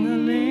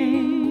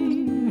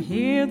 ring-a-ling,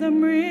 hear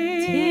them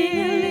ring,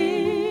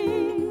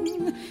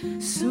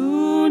 ting-a-ling.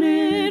 Soon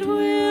it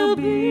will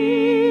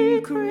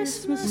be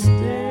Christmas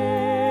Day.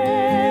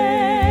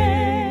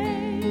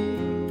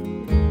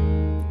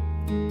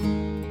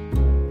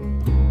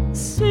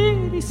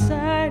 City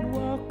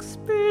sidewalks,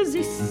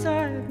 busy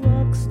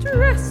sidewalks,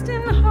 dressed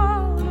in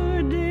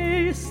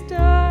holiday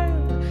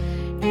style.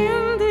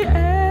 In the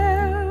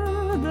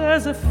air,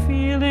 there's a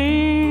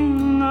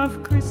feeling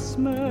of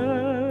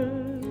Christmas.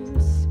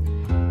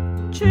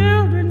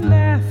 Children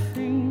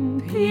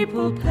laughing,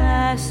 people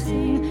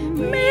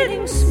passing,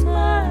 meeting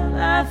smile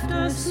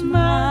after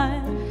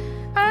smile.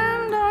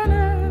 And on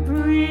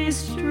every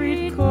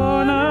street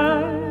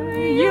corner,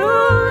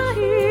 you'll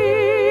hear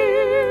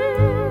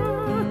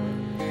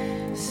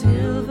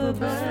silver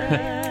bells.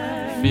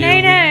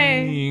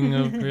 Feeling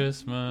of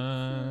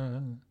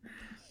Christmas.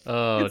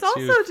 Oh, It's too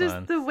also fun.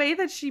 just the way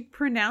that she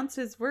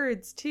pronounces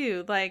words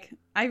too. Like,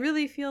 I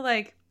really feel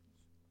like,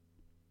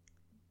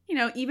 you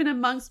know, even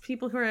amongst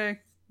people who are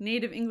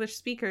native English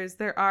speakers,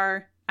 there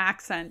are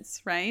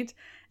accents, right?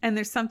 And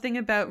there's something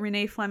about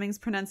Renee Fleming's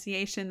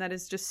pronunciation that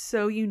is just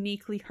so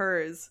uniquely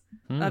hers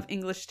of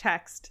English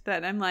text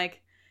that I'm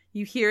like,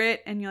 you hear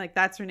it and you're like,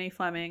 that's Renee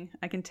Fleming.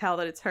 I can tell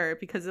that it's her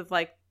because of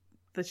like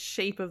the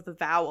shape of the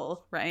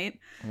vowel, right?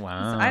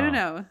 Wow. So, I don't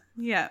know.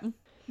 Yeah.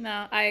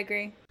 No, I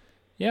agree.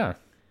 Yeah.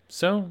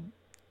 So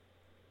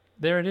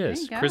there it is.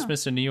 There you go.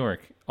 Christmas in New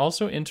York.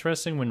 Also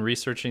interesting when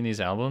researching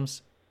these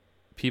albums,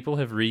 people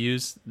have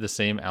reused the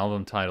same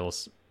album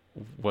titles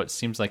what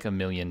seems like a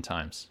million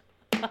times.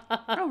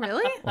 Oh,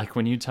 really? Like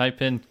when you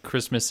type in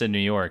Christmas in New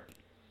York,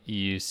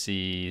 you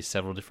see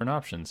several different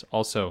options.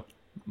 Also,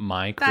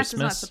 My That does not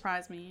Christmas.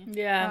 surprise me.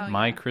 Yeah. Oh,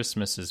 My yeah.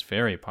 Christmas is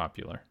very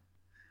popular.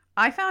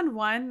 I found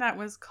one that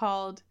was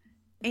called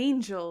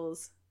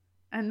Angels,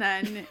 and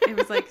then it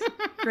was like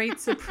Great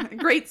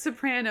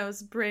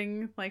Sopranos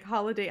bring like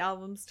holiday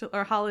albums to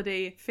or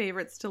holiday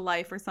favorites to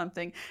life or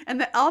something.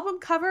 And the album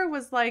cover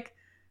was like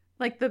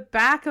the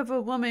back of a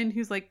woman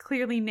who's like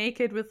clearly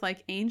naked with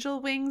like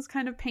angel wings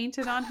kind of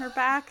painted on her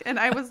back, and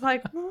I was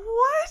like,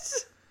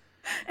 what?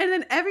 And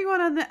then everyone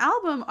on the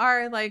album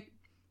are like,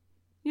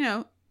 you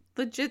know,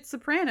 legit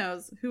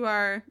sopranos who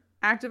are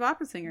active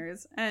opera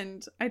singers,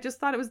 and I just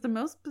thought it was the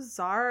most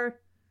bizarre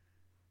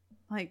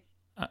like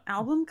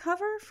album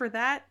cover for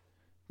the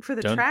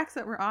Don't- tracks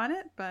that were on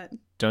it. But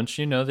Don't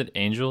you know that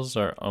angels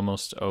are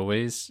almost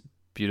always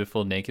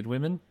beautiful naked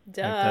women?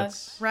 Duh.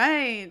 that's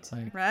right.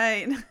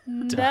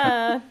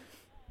 Duh.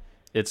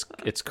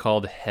 it's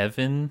called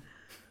heaven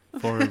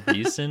for a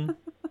reason.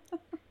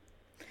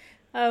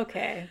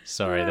 Okay.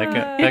 Sorry,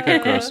 that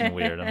got gross and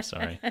weird. I'm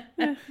sorry.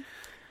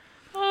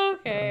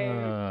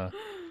 Okay.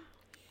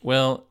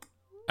 Well,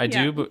 I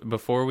Yeah. do.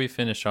 Before we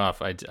finish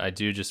off, I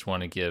do just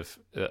want to give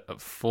a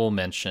full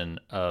mention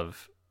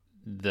of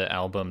the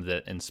album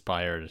that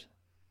inspired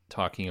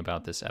talking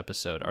about this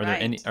episode.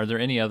 Are there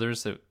any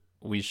others that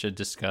we should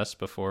discuss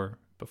before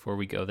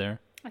we go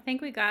there? I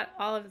think we got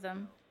all of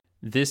them.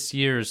 This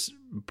year's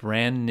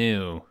brand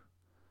new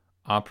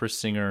opera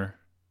singer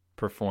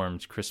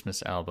performed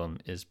Christmas album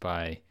is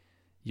by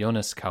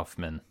Jonas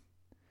Kaufmann.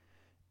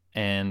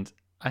 And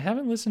I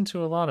haven't listened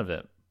to a lot of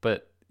it,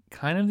 but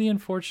kind of the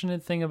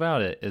unfortunate thing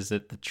about it is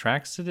that the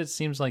tracks that it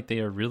seems like they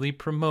are really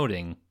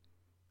promoting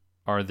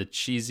are the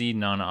cheesy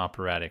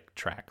non-operatic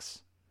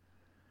tracks.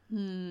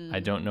 I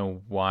don't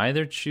know why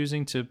they're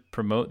choosing to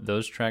promote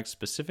those tracks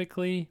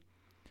specifically,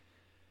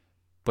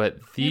 but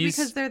Maybe these...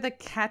 because they're the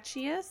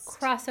catchiest?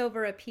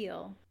 Crossover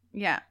appeal.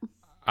 Yeah.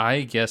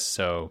 I guess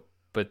so,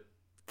 but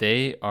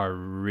they are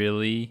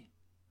really,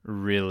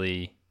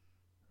 really,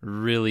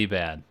 really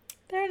bad.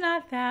 They're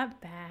not that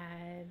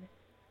bad.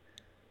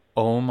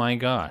 Oh my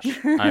gosh.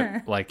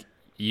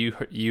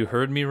 You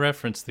heard me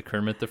reference the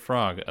Kermit the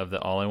Frog of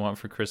the All I Want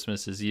for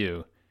Christmas Is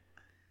You.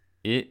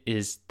 It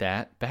is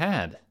that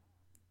bad.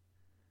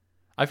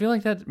 I feel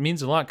like that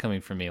means a lot coming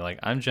from me. Like,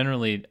 I'm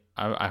generally,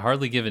 I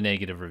hardly give a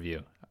negative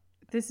review.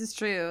 This is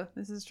true.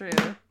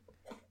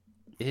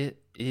 It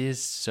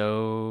is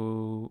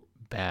so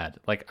bad.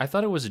 Like, I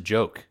thought it was a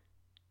joke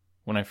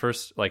when I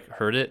first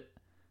heard it.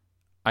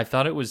 I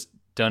thought it was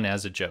done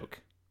as a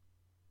joke.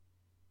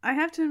 I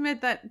have to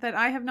admit that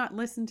I have not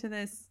listened to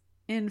this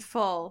in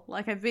full.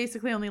 Like, I've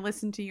basically only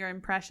listened to your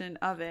impression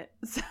of it.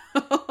 So.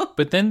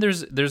 But then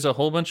there's a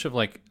whole bunch of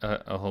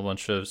a whole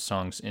bunch of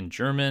songs in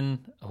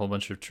German, a whole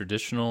bunch of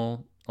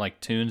traditional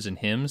tunes and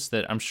hymns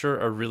that I'm sure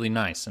are really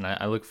nice, and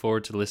I look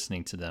forward to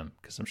listening to them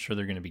because I'm sure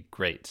they're going to be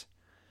great.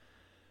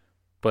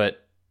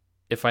 But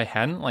if I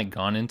hadn't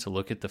gone in to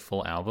look at the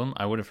full album,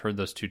 I would have heard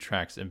those 2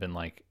 tracks and been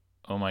like,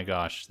 "Oh my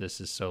gosh,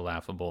 this is so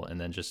laughable," and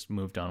then just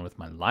moved on with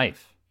my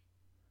life.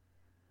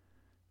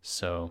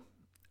 So,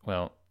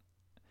 well,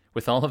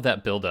 with all of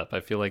that buildup, I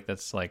feel like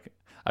that's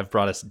I've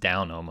brought us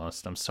down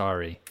almost. I'm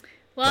sorry.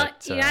 Well,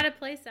 but, you gotta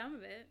play some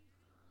of it.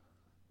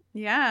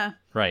 Yeah.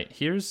 Right.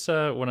 Here's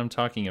what I'm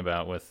talking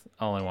about with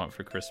All I Want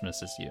for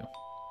Christmas Is You.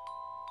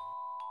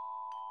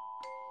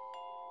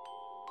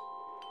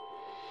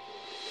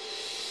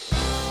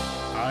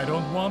 I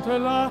don't want a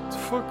lot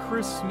for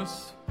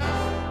Christmas.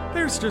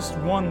 There's just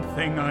one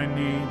thing I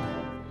need.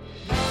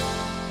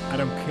 I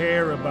don't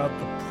care about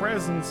the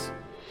presents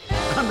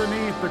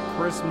underneath the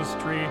Christmas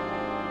tree.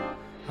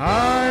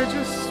 I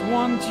just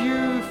want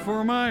you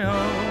for my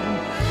own,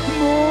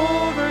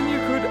 more than you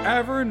could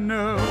ever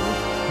know.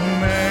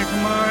 Make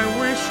my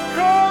wish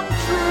come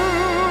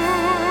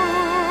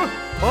true.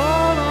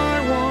 All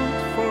I want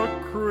for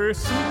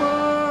Christmas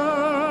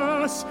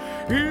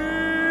is you.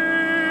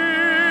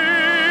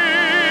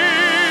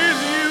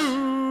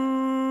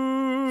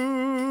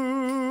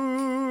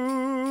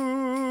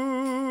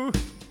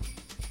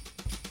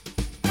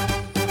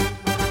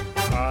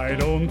 I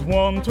don't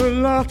want a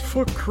lot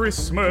for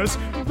Christmas.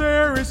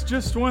 There is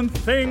just one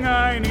thing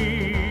I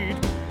need.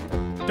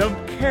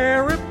 Don't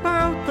care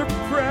about the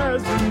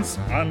presents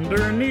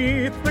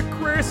underneath the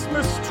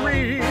Christmas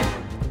tree.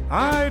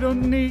 I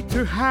don't need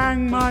to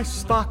hang my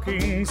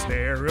stockings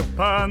there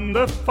upon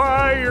the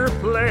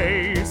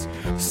fireplace.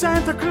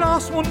 Santa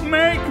Claus won't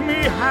make me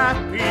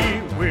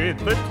happy with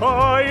the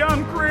toy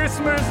on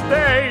Christmas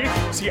Day.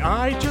 See,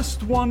 I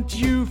just want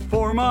you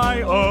for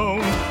my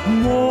own,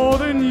 more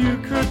than you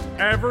could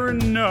ever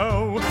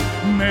know.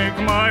 Make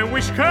my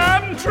wish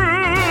come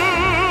true.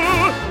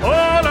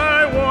 All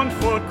I want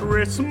for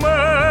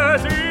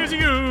Christmas is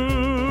you.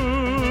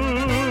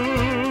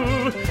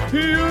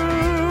 You,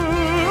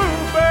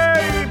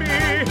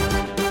 baby.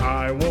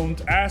 I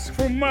won't ask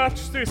for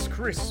much this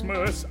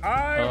Christmas.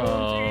 I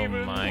won't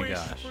even my wish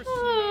gosh. for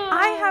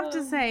I have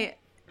to say,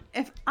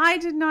 if I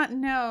did not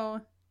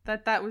know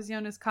that was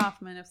Jonas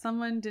Kaufman, if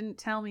someone didn't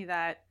tell me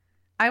that,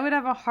 I would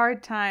have a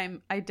hard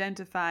time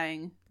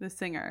identifying the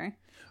singer.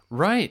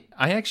 Right.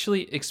 I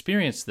actually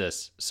experienced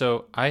this.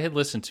 So I had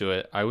listened to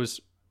it. I was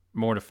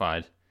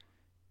mortified.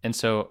 And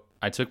so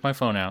I took my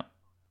phone out.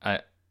 I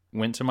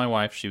went to my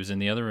wife. She was in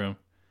the other room.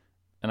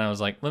 And I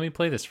was like, let me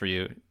play this for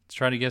you.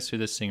 Try to guess who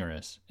this singer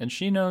is. And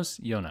she knows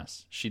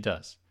Jonas. She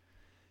does.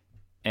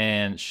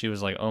 And she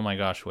was like, oh my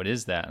gosh, what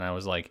is that? And I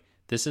was like,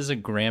 this is a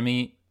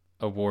Grammy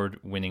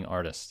Award-winning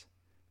artist.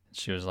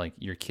 She was like,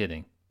 you're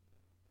kidding.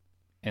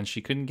 And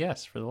she couldn't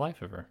guess for the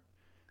life of her.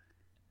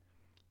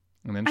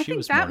 And then she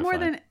was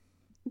mortified.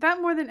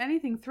 That more than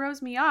anything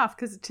throws me off,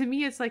 because to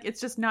me it's like,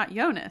 it's just not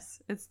Jonas.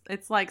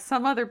 It's like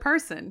some other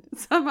person,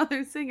 some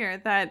other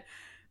singer that,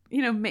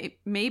 you know,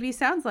 maybe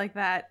sounds like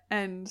that.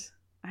 And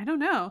I don't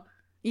know.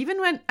 Even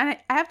when, and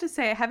I have to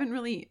say, I haven't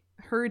really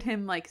heard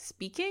him like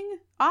speaking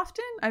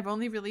often. I've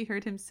only really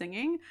heard him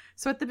singing.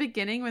 So at the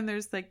beginning, when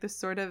there's like this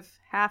sort of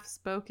half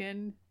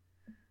spoken,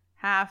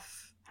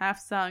 half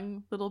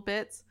sung little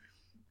bits,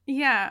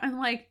 yeah, I'm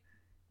like,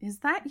 is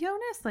that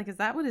Jonas? Like, is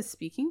that what his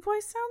speaking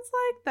voice sounds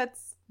like?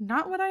 That's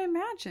not what I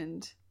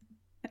imagined.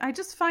 I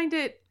just find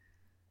it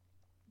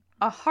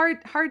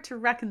hard to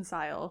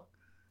reconcile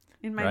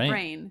in my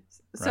brain.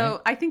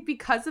 So I think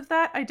because of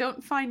that, I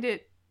don't find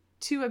it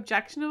too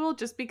objectionable,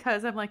 just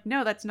because I'm like,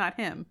 no, that's not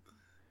him.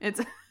 It's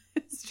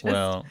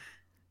just,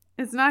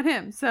 it's not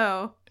him.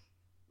 So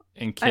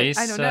in case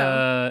I don't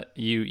know.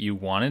 You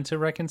wanted to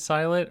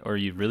reconcile it, or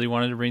you really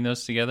wanted to bring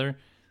those together,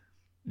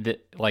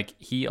 that like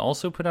he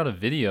also put out a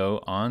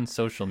video on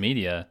social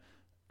media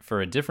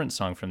for a different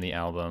song from the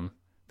album,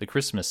 the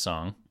Christmas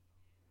song,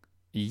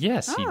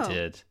 Yes, he Oh.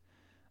 did.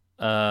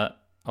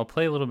 I'll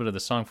play a little bit of the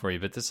song for you,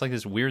 but it's like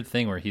this weird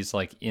thing where he's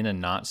like in a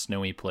not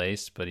snowy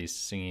place, but he's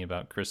singing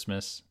about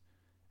Christmas.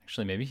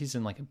 Actually, maybe he's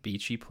in like a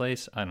beachy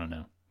place. I don't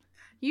know.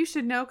 You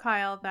should know,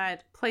 Kyle,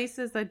 that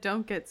places that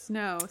don't get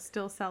snow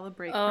still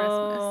celebrate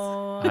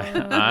Oh,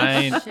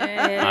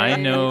 I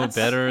know shit.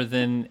 better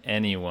than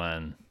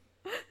anyone.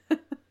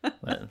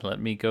 Let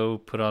me go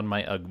put on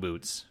my Ugg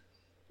boots.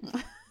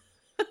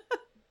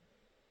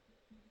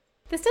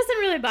 This doesn't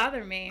really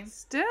bother me. Christmas.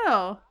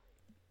 Still.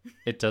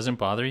 It doesn't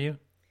bother you?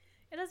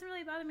 It doesn't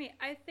really bother me.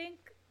 I think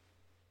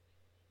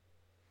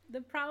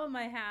the problem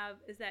I have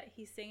is that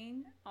he's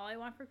singing "All I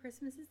Want for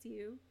Christmas Is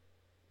You"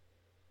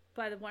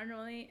 by the one and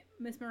only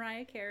Miss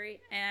Mariah Carey,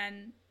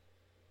 and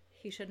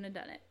he shouldn't have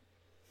done it.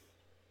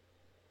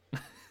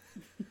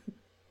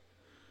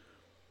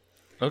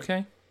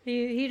 Okay.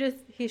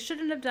 He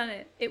shouldn't have done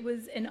it. It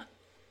was an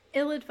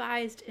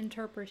ill-advised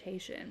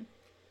interpretation.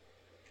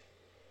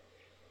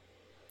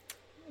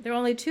 There are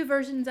only two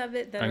versions of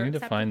it that I are need to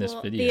find this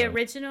acceptable. video.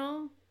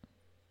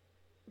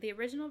 The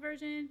original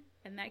version,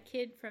 and that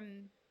kid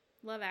from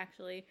Love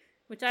Actually,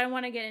 which I don't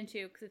want to get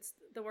into because it's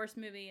the worst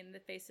movie in the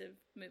face of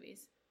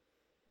movies.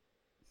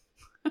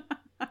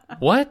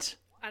 What?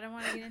 I don't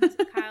want to get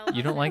into Kyle.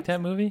 You don't like that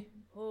movie?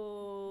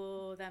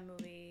 Oh, that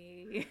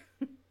movie.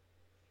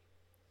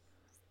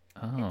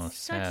 Oh, It's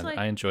such, sad. like,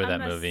 I enjoy a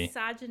that movie.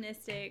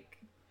 Misogynistic.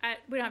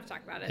 We don't have to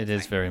talk about it. It It's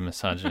is fine. very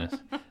misogynist.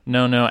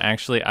 No,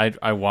 actually,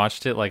 I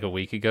watched it like a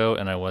week ago,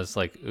 and I was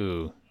like,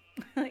 ooh.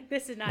 Like,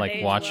 this is not Like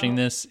age watching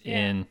well. this Yeah.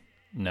 in...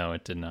 No,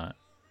 it did not.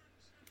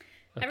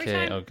 Every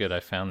Okay, time- oh good, I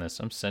found this.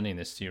 I'm sending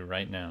this to you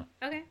right now.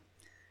 Okay.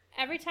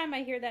 Every time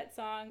I hear that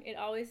song, it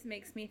always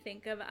makes me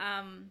think of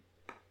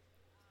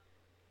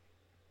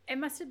it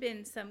must have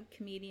been some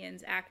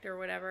comedian's actor or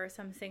whatever,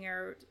 some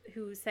singer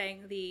who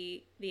sang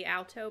the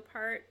alto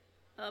part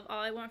of All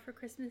I Want for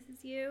Christmas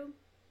Is You,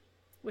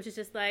 which is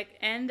just like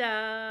and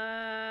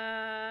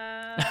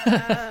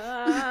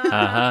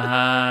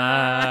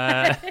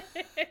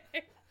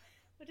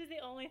which is the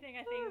only thing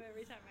I think of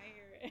every time I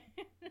hear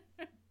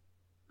it.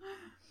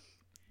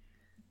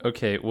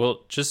 Okay,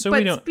 well, just so But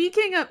we don't...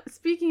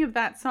 speaking of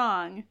that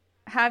song,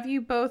 have you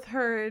both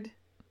heard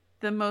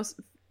the most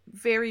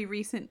very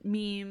recent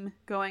meme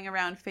going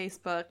around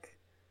Facebook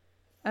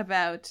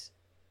about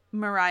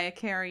Mariah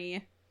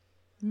Carey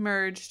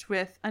merged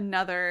with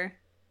another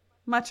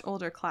much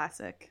older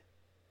classic?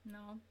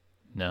 No.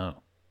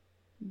 No.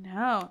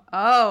 No.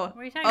 Oh. What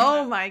are you talking Oh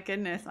about? my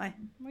goodness. What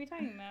are you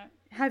talking about?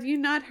 Have you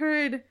not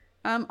heard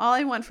All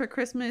I Want for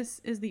Christmas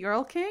is the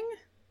Earl King?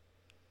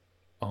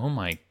 Oh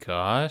my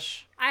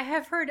gosh. I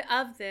have heard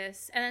of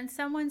this, and then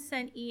someone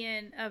sent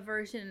Ian a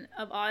version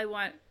of All I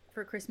Want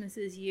for Christmas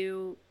Is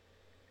You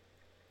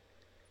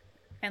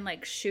and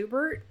like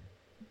Schubert,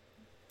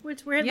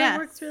 which weirdly Yes.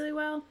 works really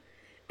well.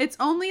 It's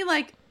only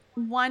like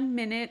 1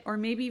 minute or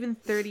maybe even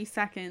 30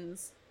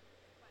 seconds,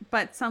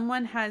 but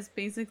someone has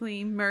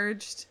basically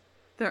merged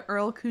the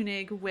Earl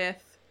Koenig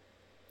with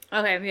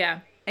Okay,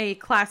 yeah. a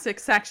classic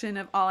section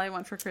of All I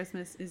Want for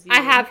Christmas Is You. I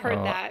have heard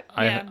Oh, that.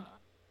 I- Yeah.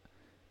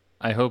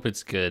 I hope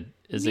it's good.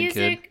 Is it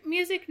good?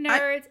 Music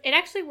nerds. It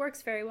actually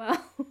works very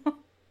well.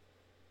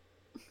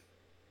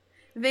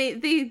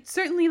 They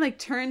certainly like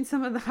turn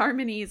some of the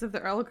harmonies of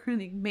the Earl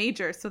Koenig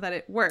major so that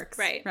it works.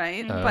 Right.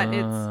 Right. Mhm. But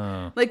it's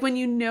Oh. like when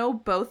you know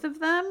both of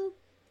them,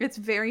 it's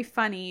very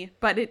funny,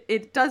 but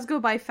it does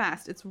go by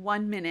fast. It's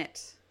 1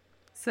 minute.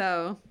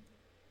 So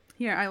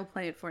here, I will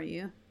play it for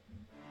you.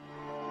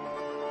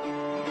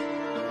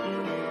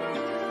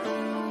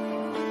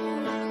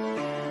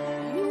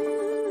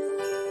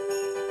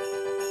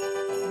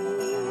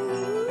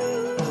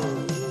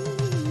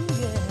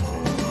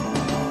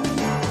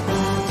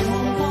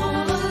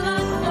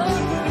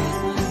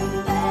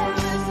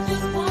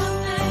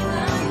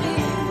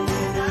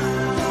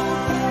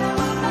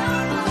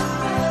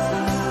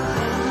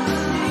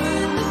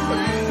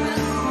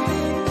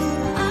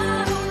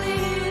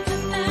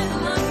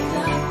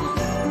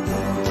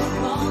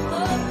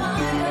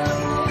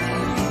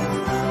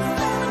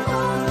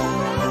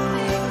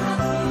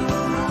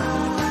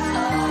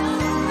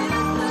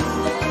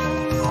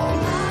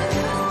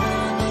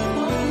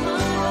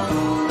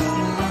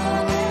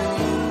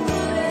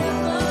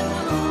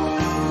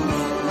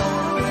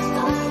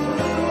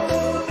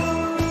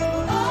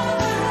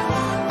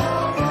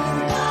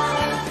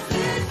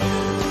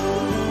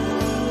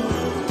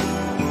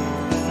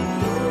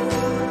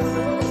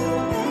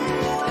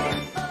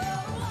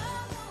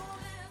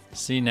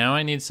 See, now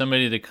I need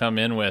somebody to come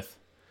in with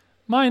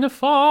Meine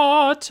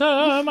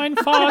Vater, mein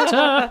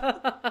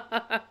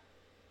Vater.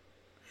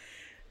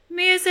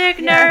 Music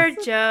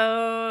nerd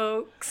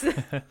jokes.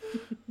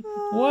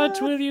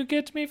 What will you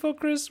get me for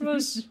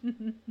Christmas?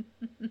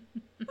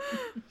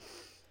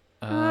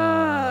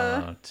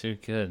 Oh, too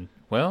good.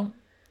 Well,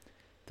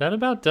 that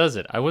about does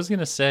it. I was going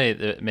to say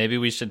that maybe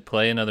we should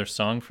play another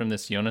song from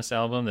this Jonas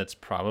album that's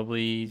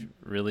probably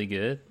really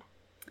good.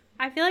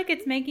 I feel like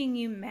it's making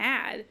you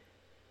mad.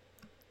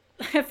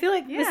 I feel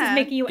like this is Yeah.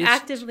 making you It's-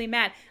 actively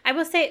mad. I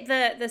will say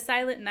the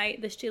Silent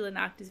Night, the Stille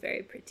Nacht is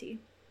very pretty.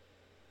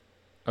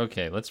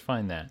 Okay, let's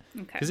find that.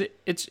 Okay. Because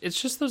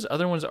it's just those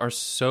other ones are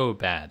so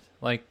bad.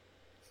 Like,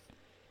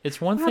 it's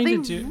one Wow, thing they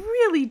to do.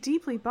 really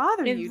deeply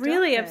bother It you.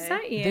 really don't they?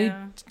 upset you.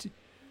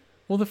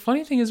 Well, the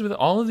funny thing is with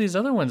all of these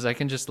other ones, I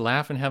can just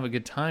laugh and have a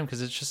good time because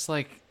it's just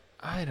like,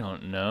 I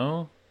don't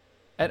know.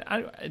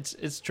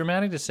 It's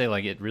dramatic to say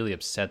like it really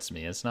upsets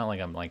me. It's not like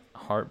I'm like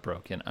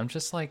heartbroken. I'm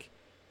just like,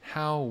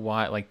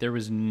 why? Like there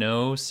was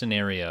no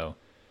scenario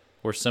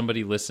where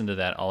somebody listened to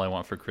that All I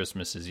Want for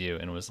Christmas Is You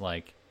and was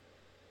like,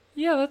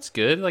 yeah, that's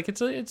good. Like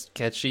it's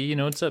catchy, you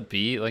know, it's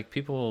upbeat. Like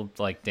people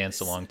like dance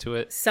along to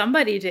it.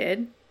 Somebody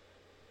did.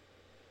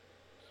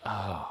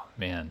 Oh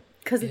man,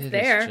 'Cause it's It is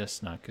there.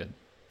 just not good.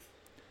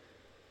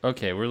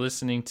 Okay, we're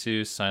listening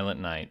to Silent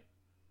Night,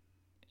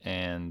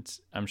 and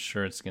I'm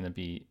sure it's going to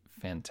be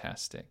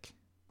fantastic.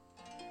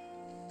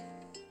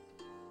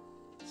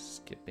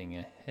 Skipping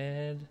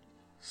ahead.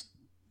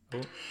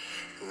 Oh.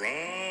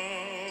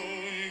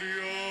 Round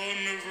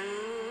yon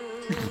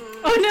verge,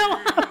 Oh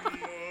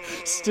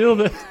no! Still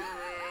the.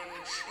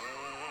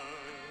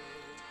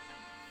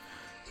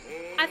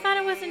 I thought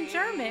it was in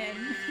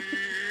German.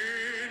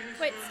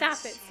 Wait, stop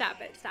it.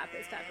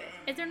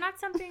 Is there not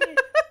something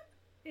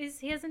he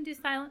doesn't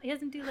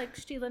do like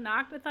Stille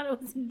Nacht? I thought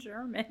it was in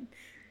German.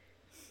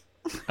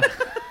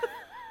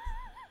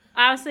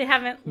 I honestly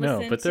haven't No,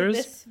 listened but to there's-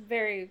 this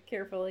very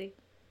carefully.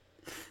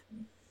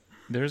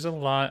 There's a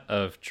lot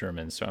of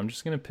German, so I'm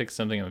just going to pick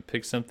something. I'm going to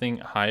pick something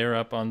higher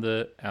up on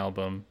the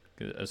album,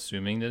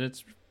 assuming that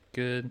it's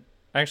good.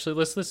 Actually,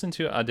 let's listen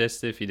to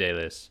Adeste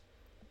Fidelis.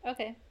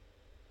 Okay.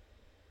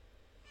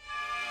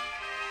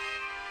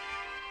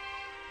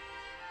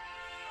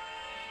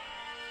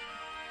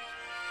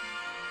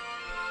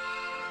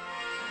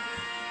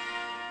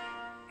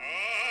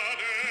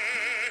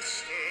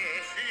 adeste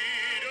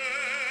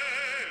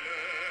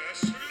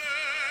fideles,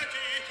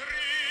 leti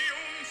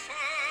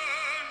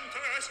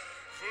triumphantes,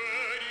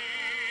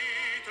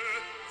 venite,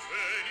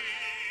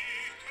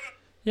 venite.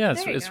 Yeah,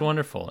 There you it's go.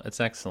 wonderful. It's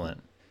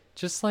excellent.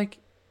 Just like,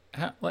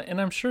 and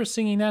I'm sure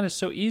singing that is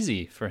so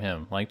easy for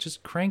him. Like,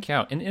 just crank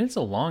out. And it's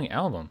a long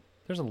album.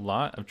 There's a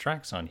lot of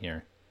tracks on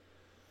here.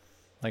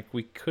 Like,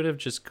 we could have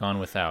just gone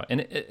without.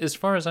 And as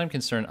far as I'm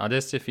concerned,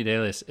 Adeste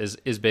Fidelis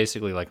is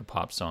basically like a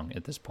pop song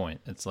at this point.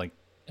 It's like,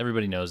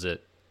 everybody knows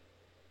it.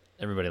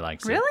 Everybody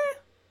likes it. Really?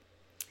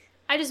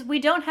 We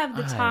don't have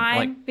the I time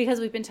like- because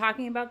we've been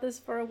talking about this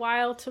for a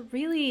while to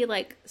really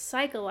like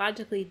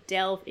psychologically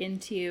delve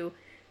into,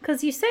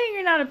 because you say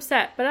you're not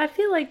upset, but I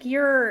feel like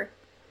you're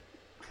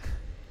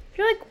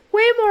like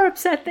way more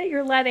upset that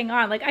you're letting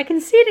on. Like I can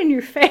see it in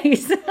your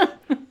face.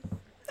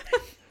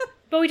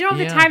 But we don't have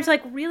the Yeah. time to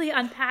like really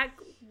unpack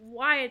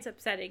why it's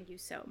upsetting you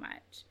so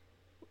much.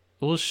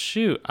 Well,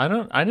 shoot, I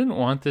didn't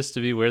want this to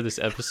be where this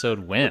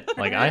episode went.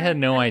 Like, I had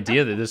no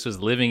idea that this was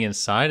living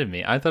inside of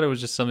me. I thought it was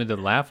just something to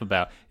laugh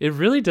about. It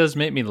really does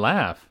make me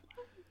laugh.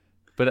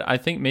 But I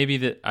think maybe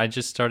that I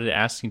just started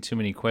asking too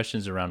many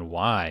questions around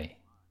why.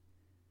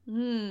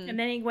 And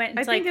then he went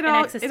I into think like it an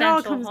all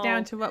existential comes hole.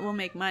 down to what will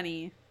make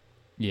money.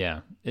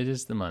 Yeah, it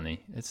is the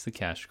money. It's the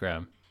cash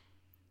grab.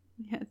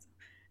 Yes.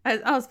 As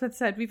Elspeth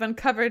said, we've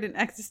uncovered an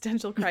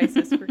existential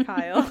crisis for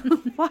Kyle.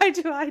 Why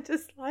do I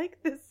dislike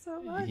this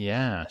so much?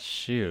 Yeah,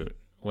 shoot.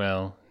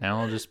 Well, now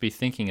I'll just be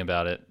thinking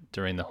about it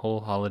during the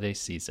whole holiday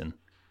season.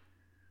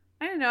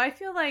 I don't know. I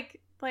feel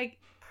like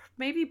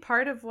maybe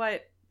part of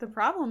what the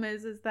problem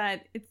is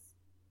that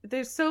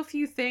there's so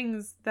few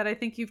things that I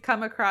think you've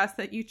come across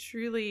that you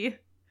truly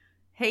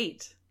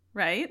hate,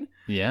 right?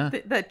 Yeah.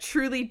 That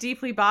truly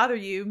deeply bother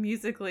you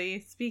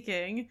musically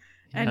speaking.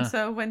 Yeah. And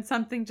so when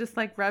something just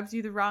like rubs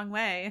you the wrong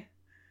way,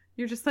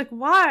 you're just like,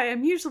 why?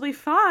 I'm usually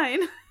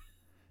fine.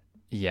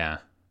 Yeah.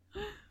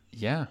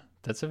 Yeah,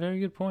 that's a very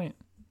good point.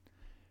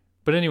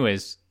 But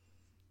anyways,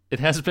 it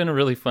has been a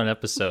really fun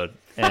episode,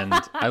 and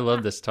I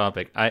love this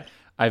topic.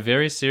 I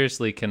very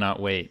seriously cannot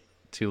wait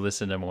to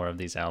listen to more of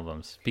these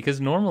albums, because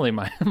normally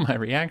my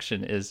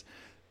reaction is,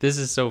 this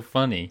is so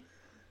funny.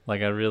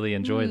 Like, I really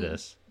enjoy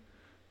this.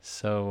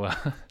 So,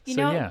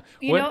 yeah.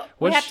 We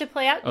have to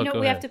play out. Oh,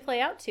 go ahead. To play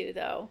out too,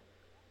 though,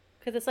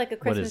 because it's like a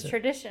What is Christmas it?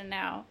 tradition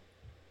now.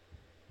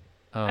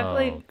 Oh,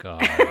 believe-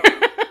 God.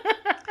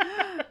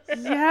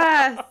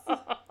 Yes.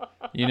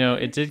 You know,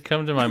 it did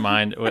come to my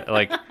mind,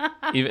 like,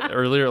 even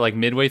earlier, like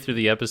midway through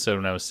the episode,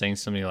 when I was saying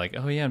something like,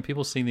 oh yeah, and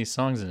people sing these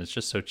songs and it's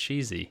just so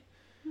cheesy.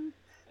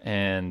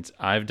 And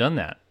I've done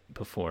that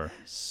before.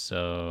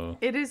 So,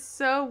 It is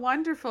so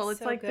wonderful.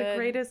 It's So like the good.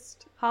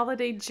 greatest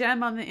holiday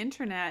gem on the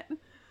internet.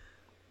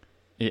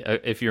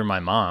 if you're my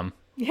mom,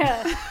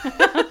 Yeah.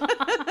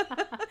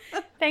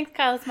 Thanks,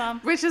 Kyle's mom.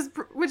 Which is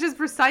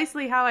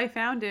precisely how I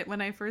found it when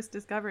I first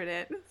discovered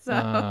it. So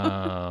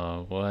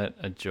oh, what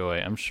a joy.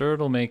 I'm sure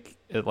it'll make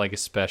it like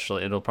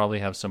it'll probably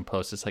have some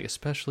posts. It's like,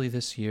 especially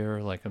this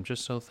year, like, I'm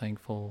just so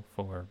thankful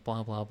for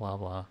blah, blah, blah,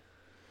 blah.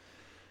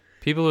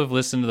 People who have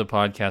listened to the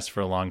podcast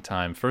for a long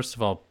time, first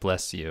of all,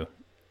 bless you.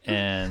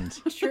 And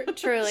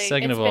Truly,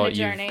 second it's of all, been a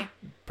journey.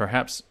 you've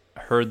perhaps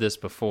heard this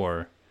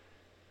before,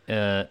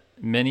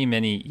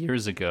 many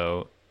years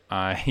ago,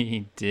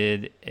 I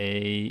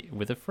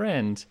with a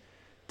friend,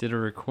 did a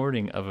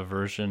recording of a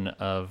version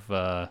of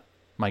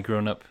my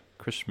grown-up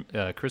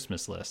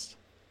Christmas list.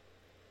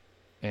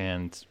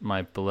 And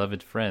my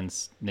beloved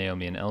friends,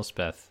 Naomi and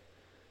Elspeth,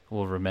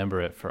 will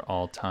remember it for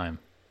all time.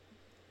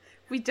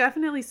 We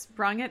definitely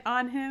sprung it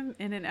on him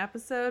in an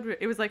episode.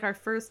 It was like our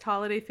first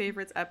holiday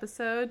favorites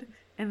episode,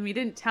 and we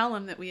didn't tell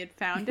him that we had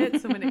found it.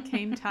 So when it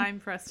came time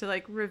for us to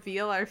like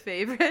reveal our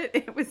favorite,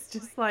 it was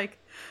just like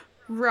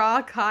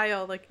raw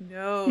Kyle, like,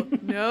 no.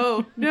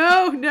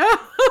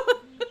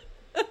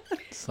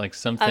 It's like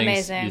some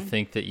things you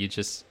think that you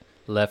just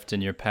left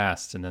in your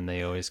past, and then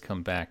they always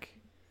come back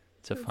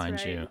to find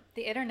you.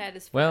 The internet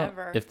is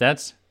forever. Well,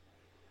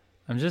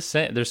 I'm just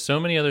saying, there's so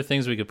many other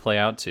things we could play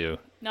out to.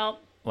 Nope.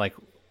 Like,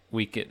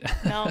 we could...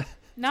 No.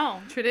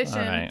 Tradition.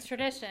 All right. It's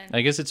tradition.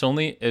 I guess it's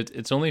only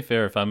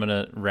fair if I'm going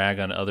to rag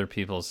on other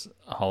people's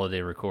holiday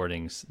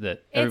recordings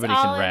that everybody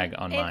can rag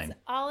on mine. It's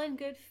all in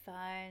good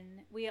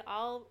fun. We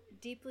all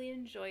deeply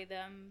enjoy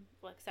them,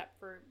 well, except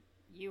for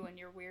you and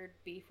your weird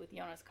beef with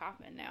Jonas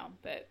Kaufman now.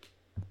 But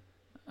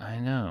I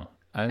know.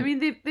 I mean,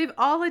 they've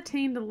all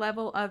attained a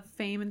level of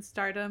fame and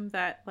stardom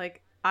that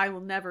like I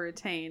will never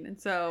attain, and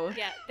so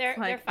yeah, they're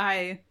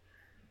fine.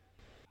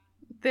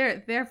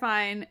 They're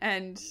fine,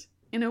 and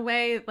in a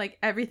way, like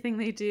everything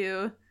they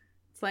do,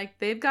 it's like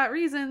they've got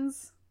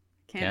reasons.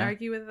 Can't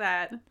argue with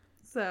that.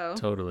 So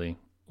totally.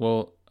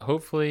 Well,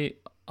 hopefully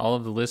all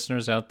of the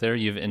listeners out there,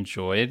 you've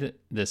enjoyed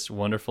this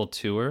wonderful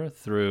tour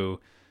through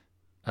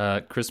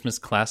Christmas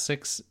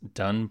classics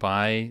done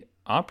by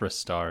opera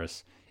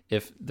stars.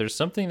 If there's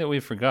something that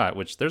we forgot,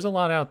 which there's a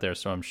lot out there,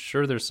 so I'm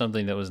sure there's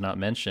something that was not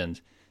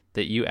mentioned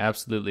that you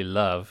absolutely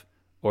love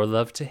or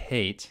love to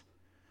hate,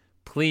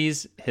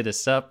 please hit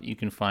us up. You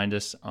can find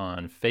us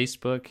on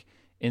Facebook,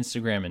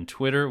 Instagram, and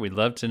Twitter. We'd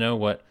love to know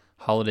what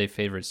holiday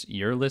favorites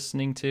you're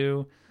listening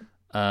to.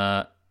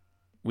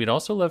 We'd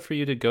also love for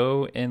you to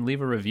go and leave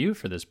a review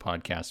for this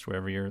podcast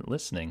wherever you're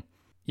listening.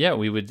 Yeah,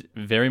 we would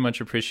very much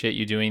appreciate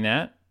you doing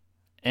that.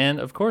 And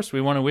of course,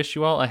 we want to wish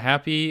you all a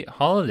happy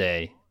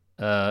holiday.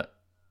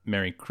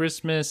 Merry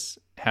Christmas,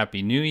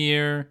 Happy New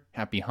Year,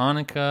 Happy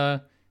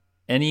Hanukkah,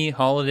 any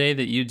holiday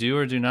that you do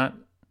or do not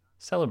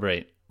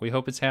celebrate. We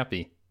hope it's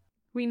happy.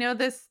 We know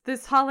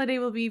this holiday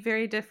will be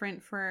very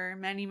different for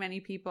many, many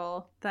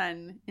people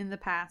than in the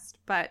past,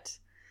 but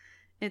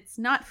it's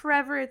not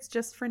forever, it's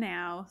just for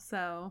now,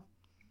 so.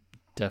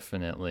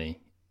 Definitely.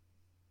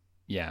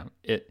 Yeah.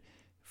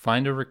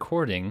 Find a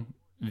recording,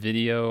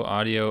 video,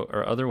 audio,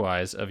 or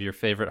otherwise, of your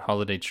favorite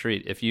holiday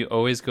treat. If you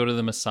always go to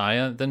the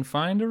Messiah, then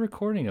find a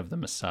recording of the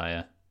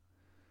Messiah.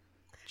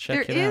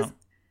 Check it out. There is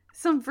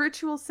some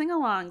virtual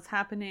sing-alongs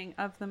happening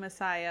of the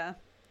Messiah.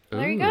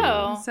 There you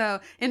go. So,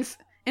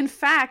 in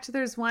fact,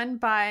 there's one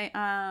by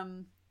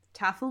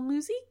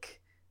Tafelmusik,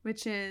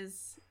 which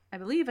is, I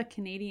believe, a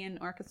Canadian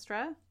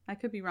orchestra. I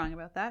could be wrong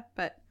about that,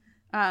 but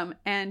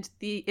and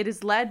it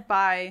is led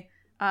by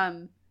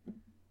an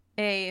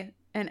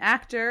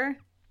actor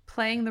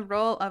playing the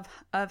role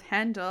of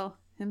Handel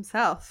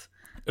himself.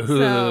 Ooh,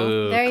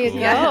 so there you cool.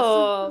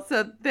 go.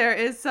 So there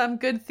is some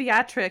good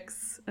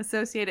theatrics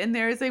associated, and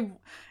there is a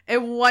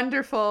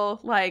wonderful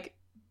like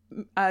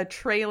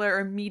trailer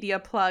or media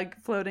plug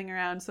floating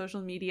around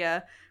social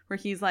media where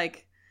he's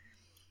like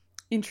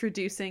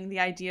introducing the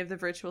idea of the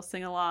virtual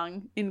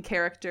sing-along in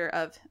character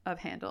of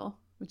Handel,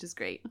 which is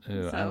great.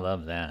 Ooh, I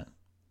love that.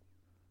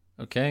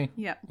 Okay.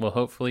 Yeah. Well,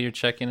 hopefully you're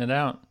checking it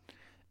out.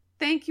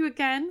 Thank you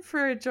again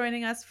for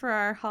joining us for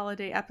our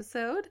holiday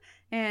episode,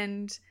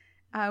 and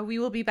we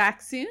will be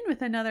back soon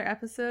with another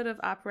episode of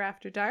Opera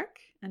After Dark.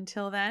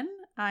 Until then,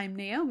 I'm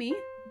Naomi.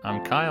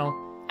 I'm Kyle.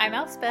 I'm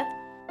Elspeth.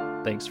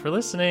 Thanks for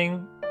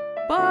listening.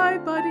 Bye,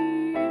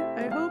 buddy.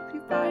 I hope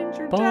you find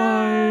your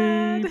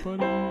dad. Bye,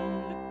 buddy.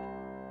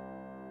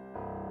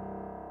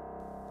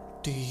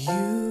 Do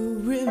you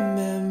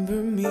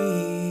remember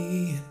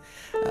me?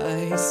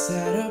 I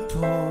sat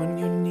upon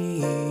your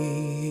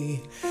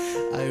knee.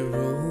 I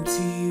wrote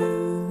to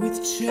you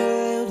with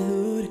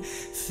childhood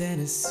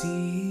fantasies.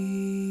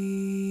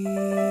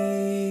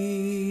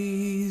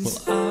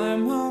 Well,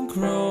 I'm all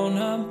grown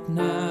up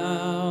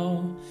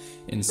now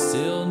and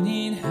still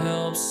need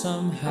help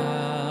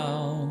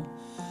somehow.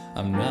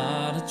 I'm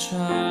not a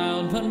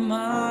child, but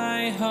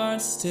my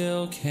heart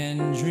still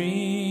can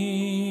dream.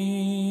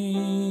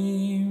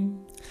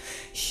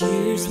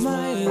 Here's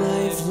my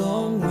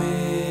lifelong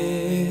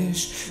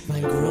wish, my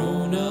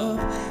grown-up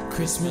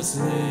Christmas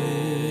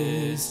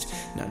list.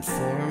 Not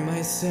for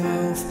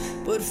myself,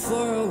 but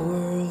for a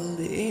world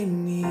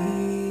in need.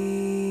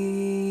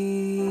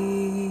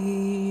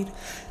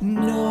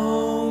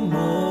 No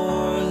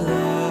more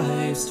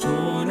lives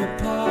torn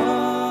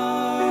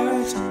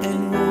apart,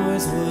 and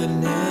wars would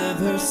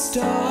never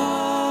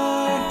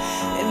start,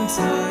 and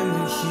time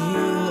would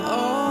heal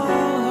all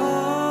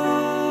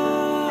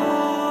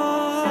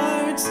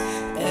hearts.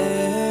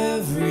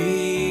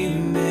 Every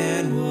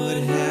man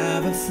would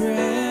have a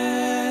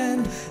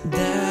friend,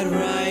 that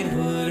right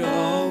would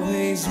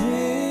always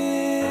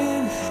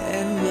win,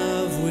 and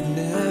love would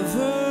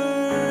never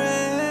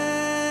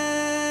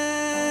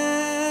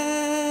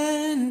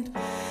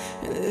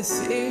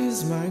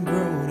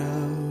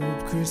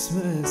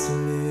Christmas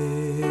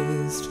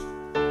list.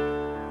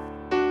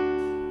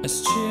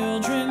 As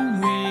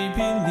children we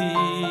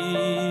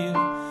believe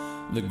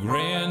the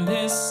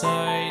grandest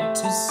sight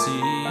to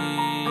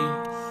see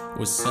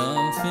was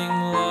something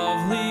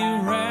lovely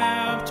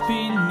wrapped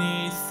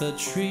beneath the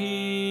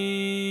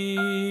tree.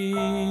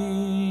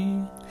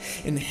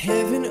 And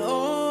heaven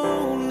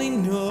only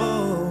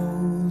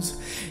knows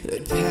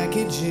that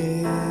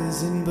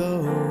packages and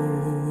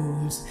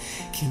bows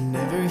can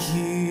never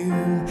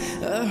heal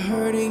a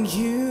hurting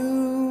human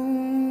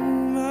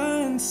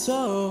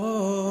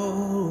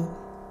soul.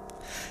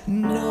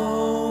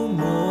 No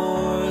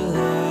more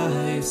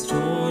lives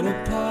torn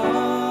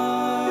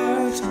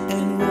apart,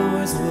 and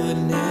wars would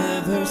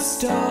never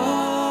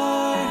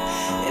start,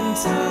 and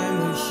time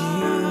would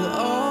heal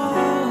all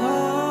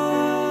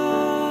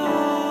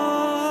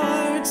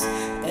hearts.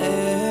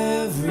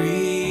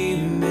 Every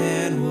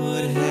man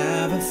would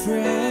have a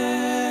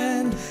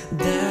friend,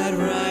 that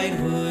right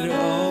would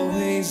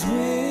always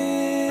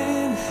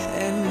win,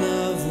 and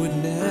love would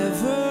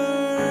never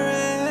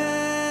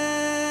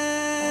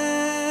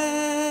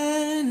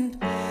end.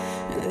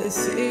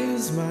 This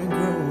is my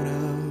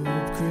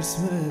grown-up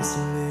Christmas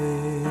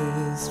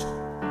list.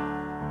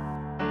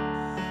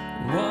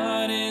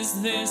 What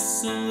is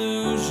this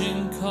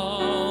illusion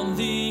called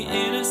the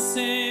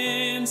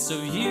innocence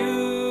of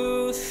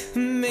youth?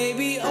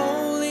 Maybe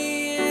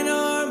only in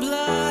our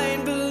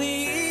blind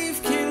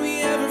belief can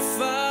we ever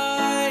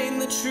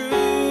find the truth.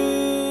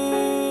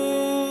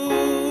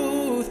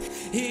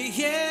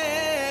 Yeah.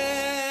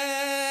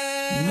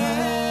 No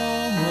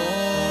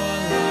more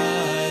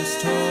lives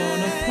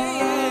torn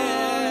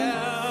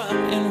apart,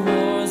 and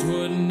wars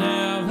would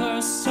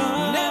never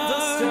start. Never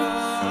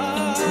start.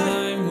 And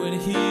time would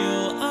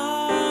heal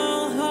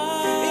all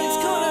hearts. It's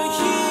gonna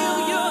heal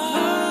your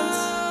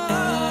hearts.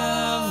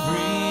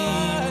 Every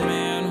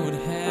man would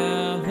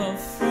have a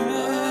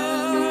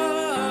friend,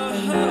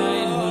 and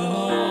right would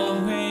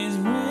always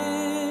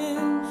win,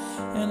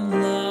 and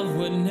love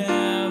would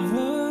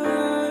never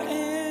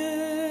end.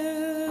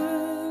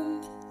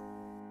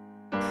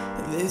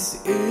 This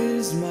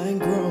is my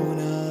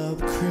grown-up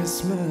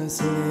Christmas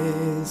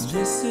list.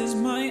 This is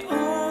my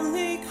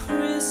only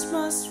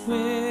Christmas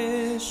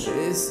wish.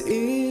 This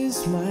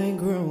is my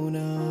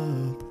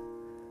grown-up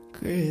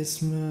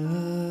Christmas